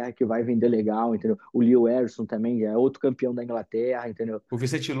da Inglaterra que vai vender legal, entendeu? O Leo Harrison também já é outro campeão da Inglaterra, entendeu? O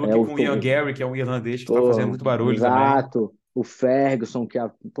Vicente É Luque o, com o Ian o- Gary, que é um irlandês que tá fazendo pô, muito barulho também. exato, o Ferguson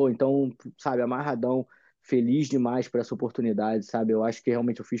pô, então, sabe, amarradão, feliz demais por essa oportunidade, sabe? Eu acho que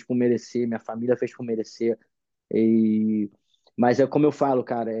realmente eu fiz por merecer, minha família fez por merecer. E... Mas é como eu falo,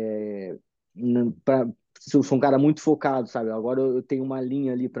 cara, eu sou um cara muito focado, sabe? Agora eu tenho uma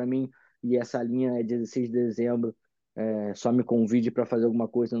linha ali para mim, e essa linha é 16 de dezembro. Só me convide para fazer alguma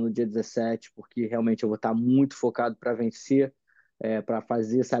coisa no dia 17, porque realmente eu vou estar muito focado para vencer, para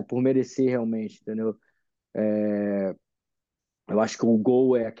fazer, sabe, por merecer realmente, entendeu? Eu acho que o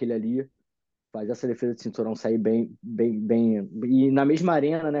gol é aquele ali, fazer essa defesa de cinturão sair bem, bem, bem. E na mesma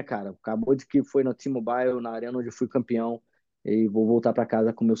arena, né, cara? Acabou de que foi no T-Mobile, na arena onde fui campeão. E vou voltar para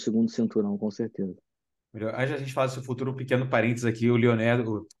casa com o meu segundo cinturão, com certeza. Melhor. Antes da gente falar do seu futuro, um pequeno parênteses aqui, o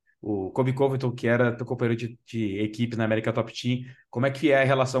Leonel, o Kobe Covington, que era teu companheiro de equipe na América Top Team, como é que é a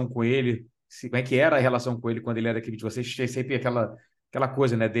relação com ele? Como é que era a relação com ele quando ele era da equipe de vocês? Tem sempre aquela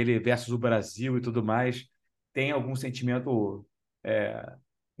coisa, né, dele versus o Brasil e tudo mais. Tem algum sentimento é,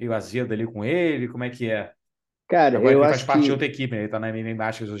 meio azedo ali com ele? Como é que é? Cara, Agora que ele faz parte de outra equipe, né? Ele tá na MMA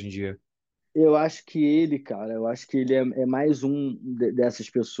Masters hoje em dia. eu acho que ele, cara, eu acho que ele é mais um dessas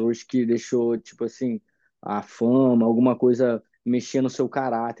pessoas que deixou, tipo assim, a fama, alguma coisa mexer no seu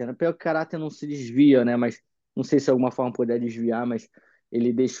caráter, né? Pelo que o caráter não se desvia, né? Mas não sei se de alguma forma puder desviar, mas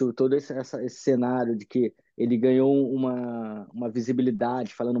ele deixou todo esse cenário de que ele ganhou uma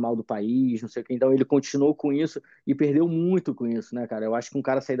visibilidade falando mal do país, não sei o quê. Então ele continuou com isso e perdeu muito com isso, né, cara? Eu acho que um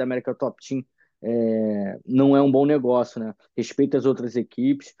cara sair da América Top Team não é um bom negócio, né? Respeita as outras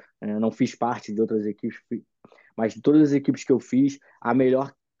equipes, não fiz parte de outras equipes, mas de todas as equipes que eu fiz, a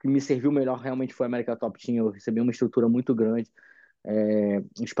melhor que me serviu melhor realmente foi a América Top Team. Eu recebi uma estrutura muito grande.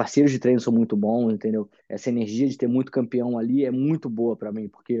 Os parceiros de treino são muito bons, entendeu? Essa energia de ter muito campeão ali é muito boa para mim,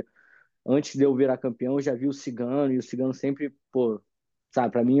 porque antes de eu virar campeão, eu já vi o Cigano, e o Cigano sempre, pô,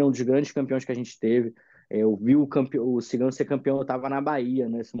 sabe, para mim é um dos grandes campeões que a gente teve. Eu vi o Cigano ser campeão, eu estava na Bahia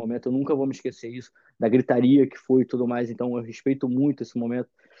nesse momento, eu nunca vou me esquecer isso, da gritaria que foi e tudo mais, então eu respeito muito esse momento.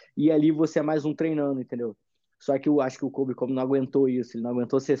 E ali você é mais um treinando, entendeu? Só que eu acho que o Kobe como não aguentou isso, ele não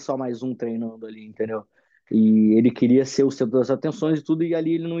aguentou ser só mais um treinando ali, entendeu? E ele queria ser o centro das atenções e tudo, e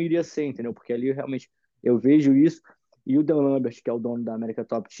ali ele não iria ser, entendeu? Porque ali realmente eu vejo isso, e o Dan Lambert, que é o dono da América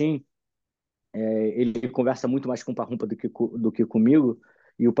Top Team, ele conversa muito mais com o Parrumpa do que comigo,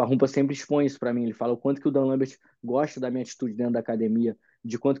 e o Parrumpa sempre expõe isso para mim. Ele fala o quanto que o Dan Lambert gosta da minha atitude dentro da academia,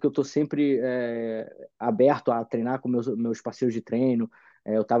 de quanto que eu estou sempre aberto a treinar com meus parceiros de treino.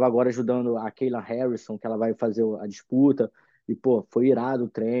 Eu estava agora ajudando a Kayla Harrison, que ela vai fazer a disputa, e, pô, foi irado o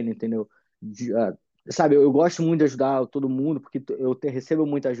treino, entendeu? Sabe, eu gosto muito de ajudar todo mundo, porque recebo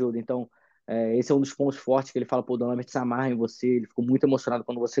muita ajuda, então. Esse é um dos pontos fortes que ele fala, pô, o Dan Lambert se amarra em você, ele ficou muito emocionado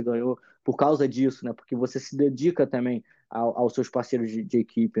quando você ganhou, por causa disso, né? Porque você se dedica também aos seus parceiros de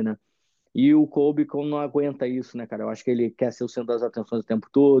equipe, né? E o Kobe como não aguenta isso, né, cara? Eu acho que ele quer ser o centro das atenções o tempo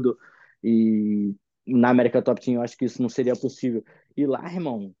todo. E na América Top Team eu acho que isso não seria possível. E lá,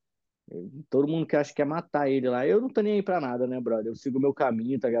 irmão, todo mundo que acha que quer matar ele lá. Eu não tô nem aí pra nada, né, brother? Eu sigo o meu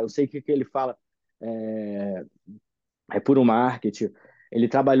caminho, tá ligado? Eu sei que ele fala é, é puro marketing. Ele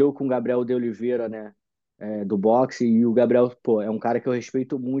trabalhou com o Gabriel de Oliveira, né? Do boxe, e o Gabriel, pô, é um cara que eu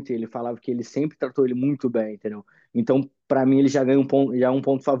respeito muito, e ele falava que ele sempre tratou ele muito bem, entendeu? Então, para mim, ele já ganha um ponto, já é um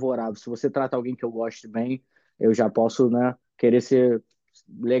ponto favorável. Se você trata alguém que eu goste bem, eu já posso, né, querer ser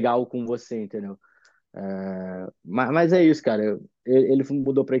legal com você, entendeu? Mas é isso, cara. Ele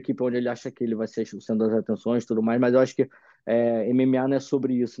mudou para a equipe onde ele acha que ele vai ser o centro das atenções e tudo mais, mas eu acho que MMA não é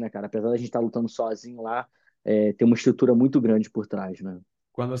sobre isso, né, cara? Apesar da gente estar lutando sozinho lá, tem uma estrutura muito grande por trás, né?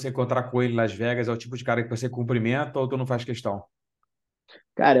 Quando você encontrar com ele em Las Vegas, é o tipo de cara que você cumprimenta ou tu não faz questão?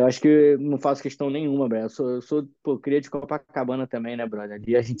 Cara, eu acho que não faço questão nenhuma, velho. Eu sou, pô, cria de Copacabana também, né, brother?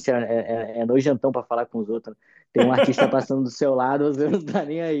 Ali a gente é nojentão pra falar com os outros, né? Tem um artista passando do seu lado, você não tá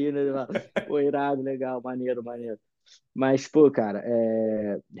nem aí, né? Você fala, pô, irado, legal, maneiro, maneiro. Mas, pô, cara,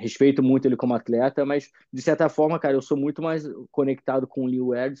 respeito muito ele como atleta, mas, de certa forma, cara, eu sou muito mais conectado com o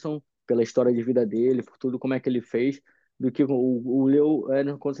Leo Edson, pela história de vida dele, por tudo como é que ele fez, do que o Leo,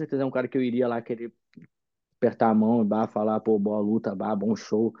 com certeza é um cara que eu iria lá querer apertar a mão e falar, pô, boa luta, bom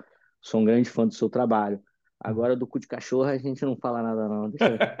show. Sou um grande fã do seu trabalho. Agora, do cu de cachorro, a gente não fala nada, não.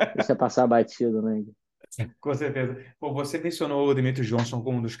 Deixa passar batido, né? Com certeza. Pô, você mencionou o Demetrius Johnson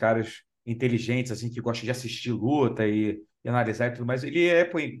como um dos caras inteligentes, assim, que gosta de assistir luta e analisar e tudo mais. Ele é,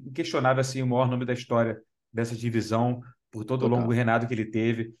 pô, inquestionável, assim, o maior nome da história dessa divisão, por todo o longo Total. reinado que ele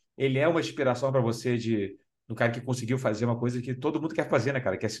teve. Ele é uma inspiração para você do cara que conseguiu fazer uma coisa que todo mundo quer fazer, né,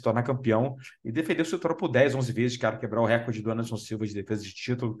 cara? Que é se tornar campeão e defender o seu trono por 10, 11 vezes, cara, quebrar o recorde do Anderson Silva de defesa de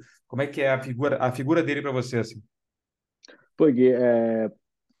título. Como é que é a figura dele para você, assim? Pô, Gui,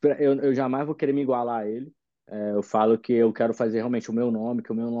 eu jamais vou querer me igualar a ele. Eu falo que eu quero fazer realmente o meu nome,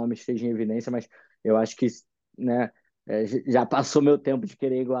 que o meu nome esteja em evidência, mas eu acho que, né, já passou meu tempo de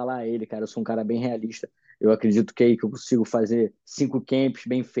querer igualar a ele, cara. Eu sou um cara bem realista. Eu acredito que aí que eu consigo fazer 5 camps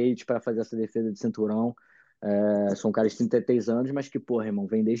bem feitos para fazer essa defesa de cinturão. Sou um cara de 33 anos, mas que, porra, irmão,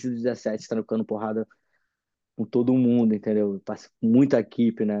 vem desde os 17 trocando porrada com todo mundo, entendeu? Passa com muita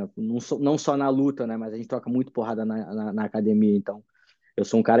equipe, né? Não só na luta, né? Mas a gente troca muito porrada na academia, então. Eu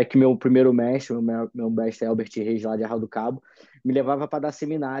sou um cara que meu primeiro mestre, meu mestre é Albert Reis, lá de Arraial do Cabo, me levava para dar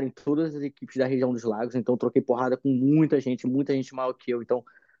seminário em todas as equipes da região dos lagos, então eu troquei porrada com muita gente maior que eu, então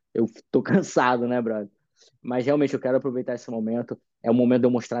eu tô cansado, né, brother? Mas realmente eu quero aproveitar esse momento, é o momento de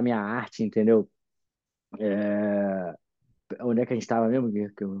eu mostrar minha arte, entendeu? Onde é que a gente estava mesmo, Gui?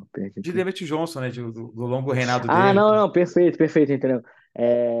 Que eu perdi De aqui. Demetrius Johnson, né? Do longo reinado Ah, dele. não, não, perfeito, perfeito, entendeu?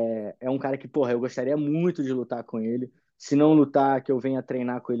 É um cara que, porra, eu gostaria muito de lutar com ele. Se não lutar, que eu venha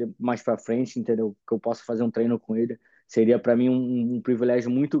treinar com ele mais pra frente, entendeu? Que eu possa fazer um treino com ele. Seria pra mim um privilégio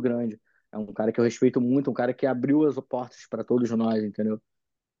muito grande. É um cara que eu respeito muito, um cara que abriu as portas para todos nós, entendeu?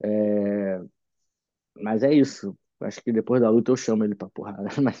 Mas é isso. Acho que depois da luta eu chamo ele pra porrada.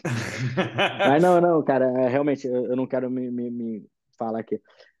 Mas não, não, cara, realmente, eu não quero me falar que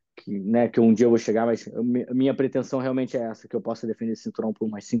um dia eu vou chegar, mas minha pretensão realmente é essa, que eu possa defender esse cinturão por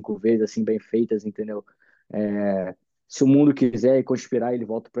umas 5 vezes, assim, bem feitas, entendeu? Se o mundo quiser e conspirar, ele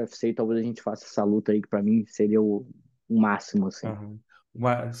volta pro UFC e talvez a gente faça essa luta aí, que pra mim seria o máximo, assim. Aham.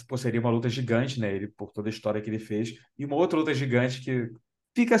 Pô, seria uma luta gigante, né? Ele, por toda a história que ele fez. E uma outra luta gigante que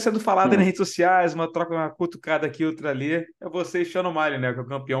fica sendo falada nas É. redes sociais, uma troca, uma cutucada aqui, outra ali. É você e Sean O'Malley, né? Que é o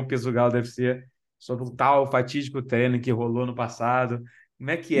campeão peso galo do UFC. Sobre o tal fatídico treino que rolou no passado. Como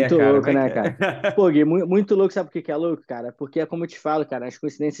é que é, Muito cara? Como louco, é que né, é? cara? Pô, Gui, muito louco, sabe por que que é louco, cara? Porque é como eu te falo, cara, as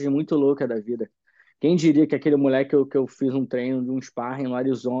coincidências muito loucas da vida. Quem diria que aquele moleque que eu fiz um treino de um sparring no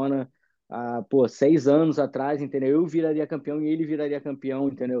Arizona, pô, 6 anos atrás, entendeu? Eu viraria campeão e ele viraria campeão,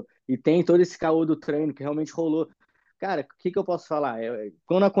 entendeu? E tem todo esse caô do treino que realmente rolou. Cara, o que que eu posso falar?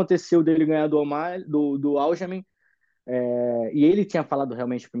 Quando aconteceu dele ganhar do Aljamain, e ele tinha falado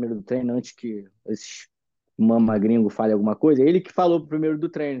realmente primeiro do treino, antes que esses mama gringo fale alguma coisa, ele que falou primeiro do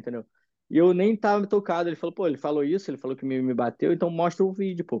treino, entendeu? E eu nem tava tocado. Ele falou, pô, ele falou isso, ele falou que me bateu, então mostra o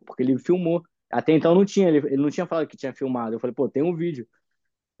vídeo, pô, porque ele filmou. Até então não tinha, ele não tinha falado que tinha filmado. Eu falei, pô, tem um vídeo.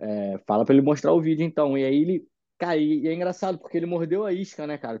 Fala pra ele mostrar o vídeo então. E aí ele, cara, e é engraçado, porque ele mordeu a isca,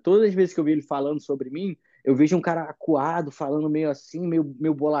 né, cara? Todas as vezes que eu vi ele falando sobre mim, eu vejo um cara acuado, falando meio assim,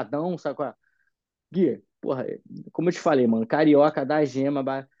 meio boladão, sabe qual é? Gui, porra, como eu te falei, mano, carioca dá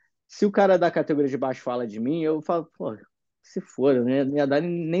gema. Se o cara da categoria de baixo fala de mim, eu falo, pô, se for, né? Não ia dar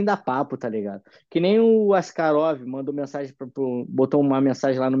nem dar papo, tá ligado? Que nem o Askarov mandou mensagem, botou uma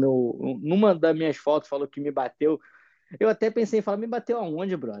mensagem lá no meu. Numa das minhas fotos, falou que me bateu. Eu até pensei em falar, me bateu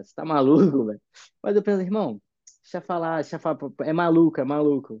aonde, bro? Você tá maluco, velho? Mas eu pensei, irmão, deixa eu falar, é maluco, é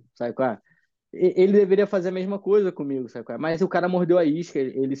maluco, sabe qual é? Ele deveria fazer a mesma coisa comigo, sabe qual é? Mas o cara mordeu a isca,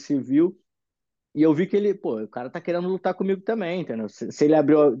 ele se viu. E eu vi que ele, pô, o cara tá querendo lutar comigo também, entendeu? Se ele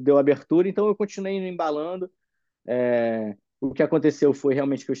deu abertura, então eu continuei indo embalando. O que aconteceu foi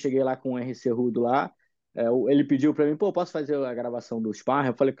realmente que eu cheguei lá com o RC Rudo lá, ele pediu para mim, pô, posso fazer a gravação do sparring?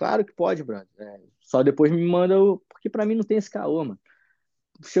 Eu falei, claro que pode, brother. Só depois me manda, porque para mim não tem esse caô, mano.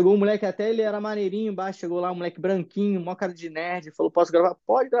 Chegou um moleque, até ele era maneirinho embaixo, chegou lá um moleque branquinho, mó cara de nerd, falou, posso gravar?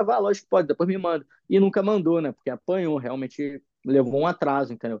 Pode gravar, lógico que pode, depois me manda. E nunca mandou, né? Porque apanhou, realmente levou um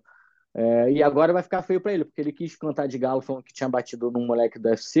atraso, entendeu? E agora vai ficar feio pra ele, porque ele quis cantar de galo, falando que tinha batido num moleque do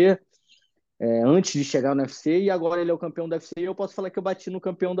UFC, antes de chegar no UFC, e agora ele é o campeão do UFC, e eu posso falar que eu bati no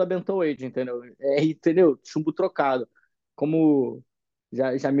campeão da Bantamweight, entendeu? Entendeu? Chumbo trocado. Como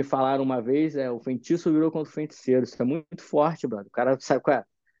já me falaram uma vez, o feitiço virou contra o feiticeiro. Isso é muito forte, brother. O cara sabe qual é.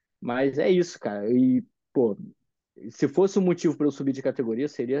 Mas é isso, cara. E, pô, se fosse um motivo para eu subir de categoria,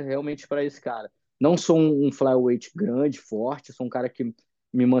 seria realmente para esse cara. Não sou um flyweight grande, forte, sou um cara que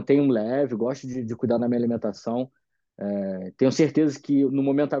me mantém leve, gosto de cuidar da minha alimentação. Tenho certeza que no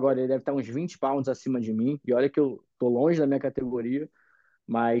momento agora ele deve estar uns 20 pounds acima de mim, e olha que eu tô longe da minha categoria,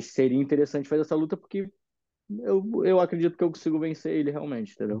 mas seria interessante fazer essa luta porque eu acredito que eu consigo vencer ele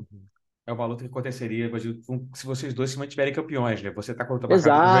realmente, entendeu? É uma luta que aconteceria se vocês dois se mantiverem campeões, né? Você tá com a luta marcada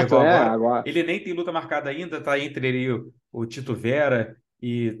com o Exato, Royval agora. agora. Ele nem tem luta marcada ainda, tá entre ele o Tito Vera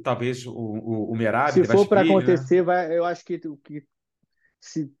e talvez o Merab, Se for para né? acontecer, eu acho que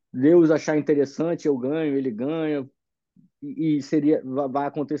se Deus achar interessante, eu ganho, ele ganha, e vai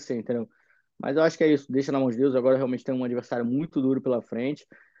acontecer, entendeu? Mas eu acho que é isso, deixa na mão de Deus. Agora realmente tem um adversário muito duro pela frente.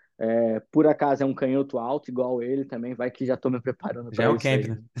 Por acaso é um canhoto alto, igual ele também, vai que já estou me preparando Já é para o isso camp, aí.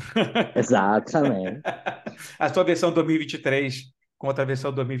 né? Exatamente. A sua versão 2023 contra a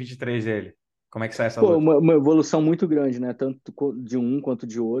versão 2023 dele. Como é que sai essa Pô, luta? uma evolução muito grande, né? Tanto de um quanto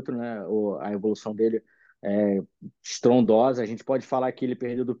de outro, né? A evolução dele é estrondosa. A gente pode falar que ele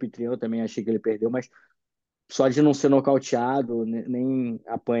perdeu do Pitrião, eu também achei que ele perdeu, mas só de não ser nocauteado, nem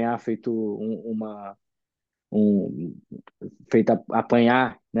apanhar feito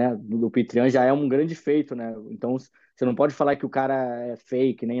apanhar, né, do Pitrian já é um grande feito, né? Então você não pode falar que o cara é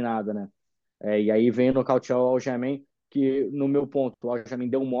fake nem nada, né? E aí vem nocautear o Aljamain, que no meu ponto, o Aljamain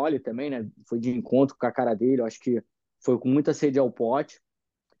deu mole também, né? Foi de encontro com a cara dele, eu acho que foi com muita sede ao pote,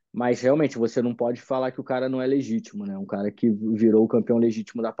 mas realmente você não pode falar que o cara não é legítimo, né? Um cara que virou o campeão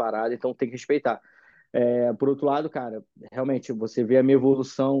legítimo da parada, então tem que respeitar. Por outro lado, cara, realmente você vê a minha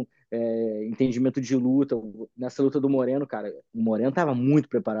evolução, entendimento de luta. Nessa luta do Moreno, cara, o Moreno tava muito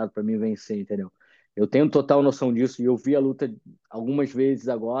preparado para me vencer, entendeu? Eu tenho total noção disso e eu vi a luta algumas vezes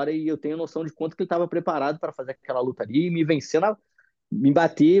agora e eu tenho noção de quanto que ele estava preparado para fazer aquela luta ali e me vencer, me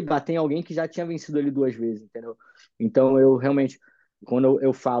bater em alguém que já tinha vencido ele 2 vezes, entendeu? Então eu realmente, quando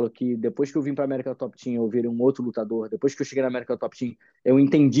eu falo que depois que eu vim para a América Top Team eu virei um outro lutador, depois que eu cheguei na América Top Team eu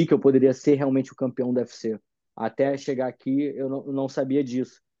entendi que eu poderia ser realmente o campeão do UFC. Até chegar aqui eu não sabia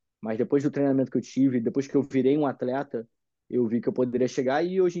disso, mas depois do treinamento que eu tive, depois que eu virei um atleta, eu vi que eu poderia chegar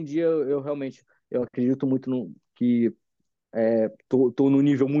e hoje em dia eu realmente acredito muito que tô no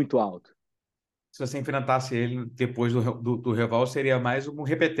nível muito alto. Se você enfrentasse ele depois do rival, seria mais um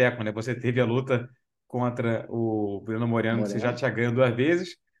repeteco, né? Você teve a luta contra o Bruno Moreno, que você já tinha ganho 2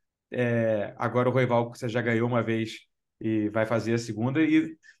 vezes. Agora o rival que você já ganhou uma vez e vai fazer a segunda.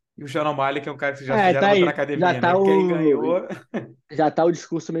 E o Sean O'Malley, que é um cara que você já fizeram Tá luta na aí. academia, né? Quem ganhou... Já tá o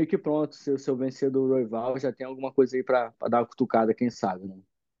discurso meio que pronto. Se eu vencer do Royval, já tem alguma coisa aí para dar uma cutucada, quem sabe, né?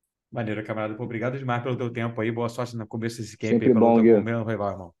 Maneiro, camarada. Pô, obrigado demais pelo teu tempo aí. Boa sorte no começo desse camp aí Sempre pra bom, luta com o Gui. meu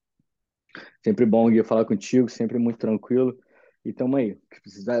rival, irmão. Sempre bom, Gui, falar contigo, sempre muito tranquilo. E tamo aí. O que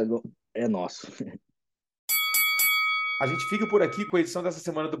precisar é nosso. A gente fica por aqui com a edição dessa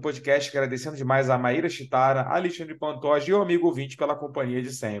semana do podcast, agradecendo demais a Mayra Sheetara, Alexandre Pantoja e o amigo ouvinte pela companhia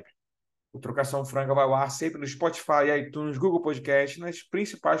de sempre. O Trocação Franca vai ao ar sempre no Spotify, iTunes, Google Podcast, nas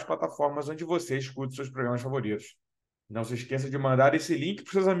principais plataformas onde você escuta seus programas favoritos. Não se esqueça de mandar esse link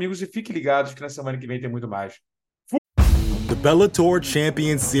para seus amigos e fique ligados que na semana que vem tem muito mais. The Bellator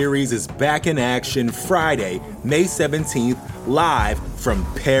Champion Series is back in action Friday, May 17th, live from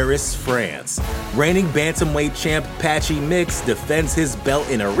Paris, France. Reigning bantamweight champ Patchy Mix defends his belt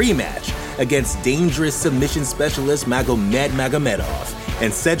in a rematch against dangerous submission specialist Magomed Magomedov.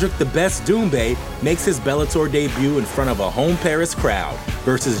 And Cedric the Best Doumbé makes his Bellator debut in front of a home Paris crowd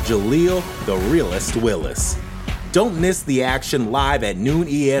versus Jaleel the Realist Willis. Don't miss the action live at noon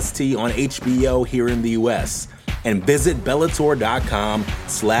EST on HBO here in the US. And visit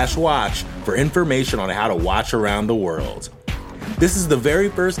Bellator.com/watch for information on how to watch around the world. This is the very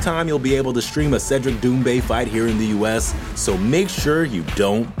first time you'll be able to stream a Cedric Doumbé fight here in the US, so make sure you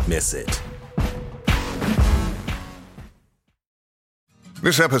don't miss it.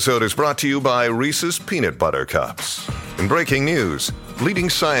 This episode is brought to you by Reese's Peanut Butter Cups. In breaking news, Leading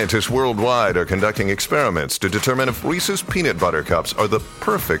scientists worldwide are conducting experiments to determine if Reese's Peanut Butter Cups are the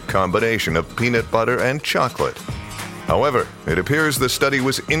perfect combination of peanut butter and chocolate. However, it appears the study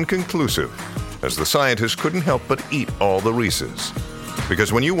was inconclusive, as the scientists couldn't help but eat all the Reese's.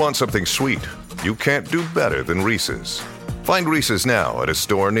 Because when you want something sweet, you can't do better than Reese's. Find Reese's now at a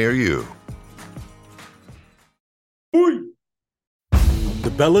store near you. The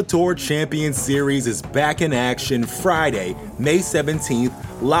Bellator Champions Series is back in action Friday, May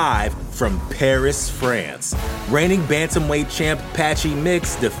 17th, live from Paris, France. Reigning bantamweight champ Patchy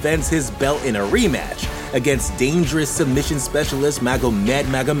Mix defends his belt in a rematch against dangerous submission specialist Magomed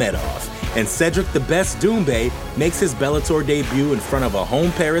Magomedov. And Cedric the Best Doumbé makes his Bellator debut in front of a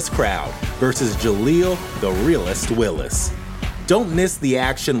home Paris crowd versus Jaleel the Realist Willis. Don't miss the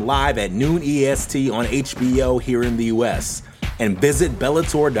action live at noon EST on HBO here in the US. And visit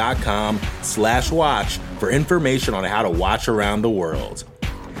Bellator.com/watch for information on how to watch around the world.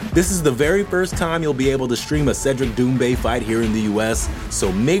 This is the very first time you'll be able to stream a Cedric Doumbé fight here in the US,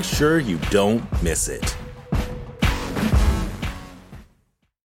 so make sure you don't miss it.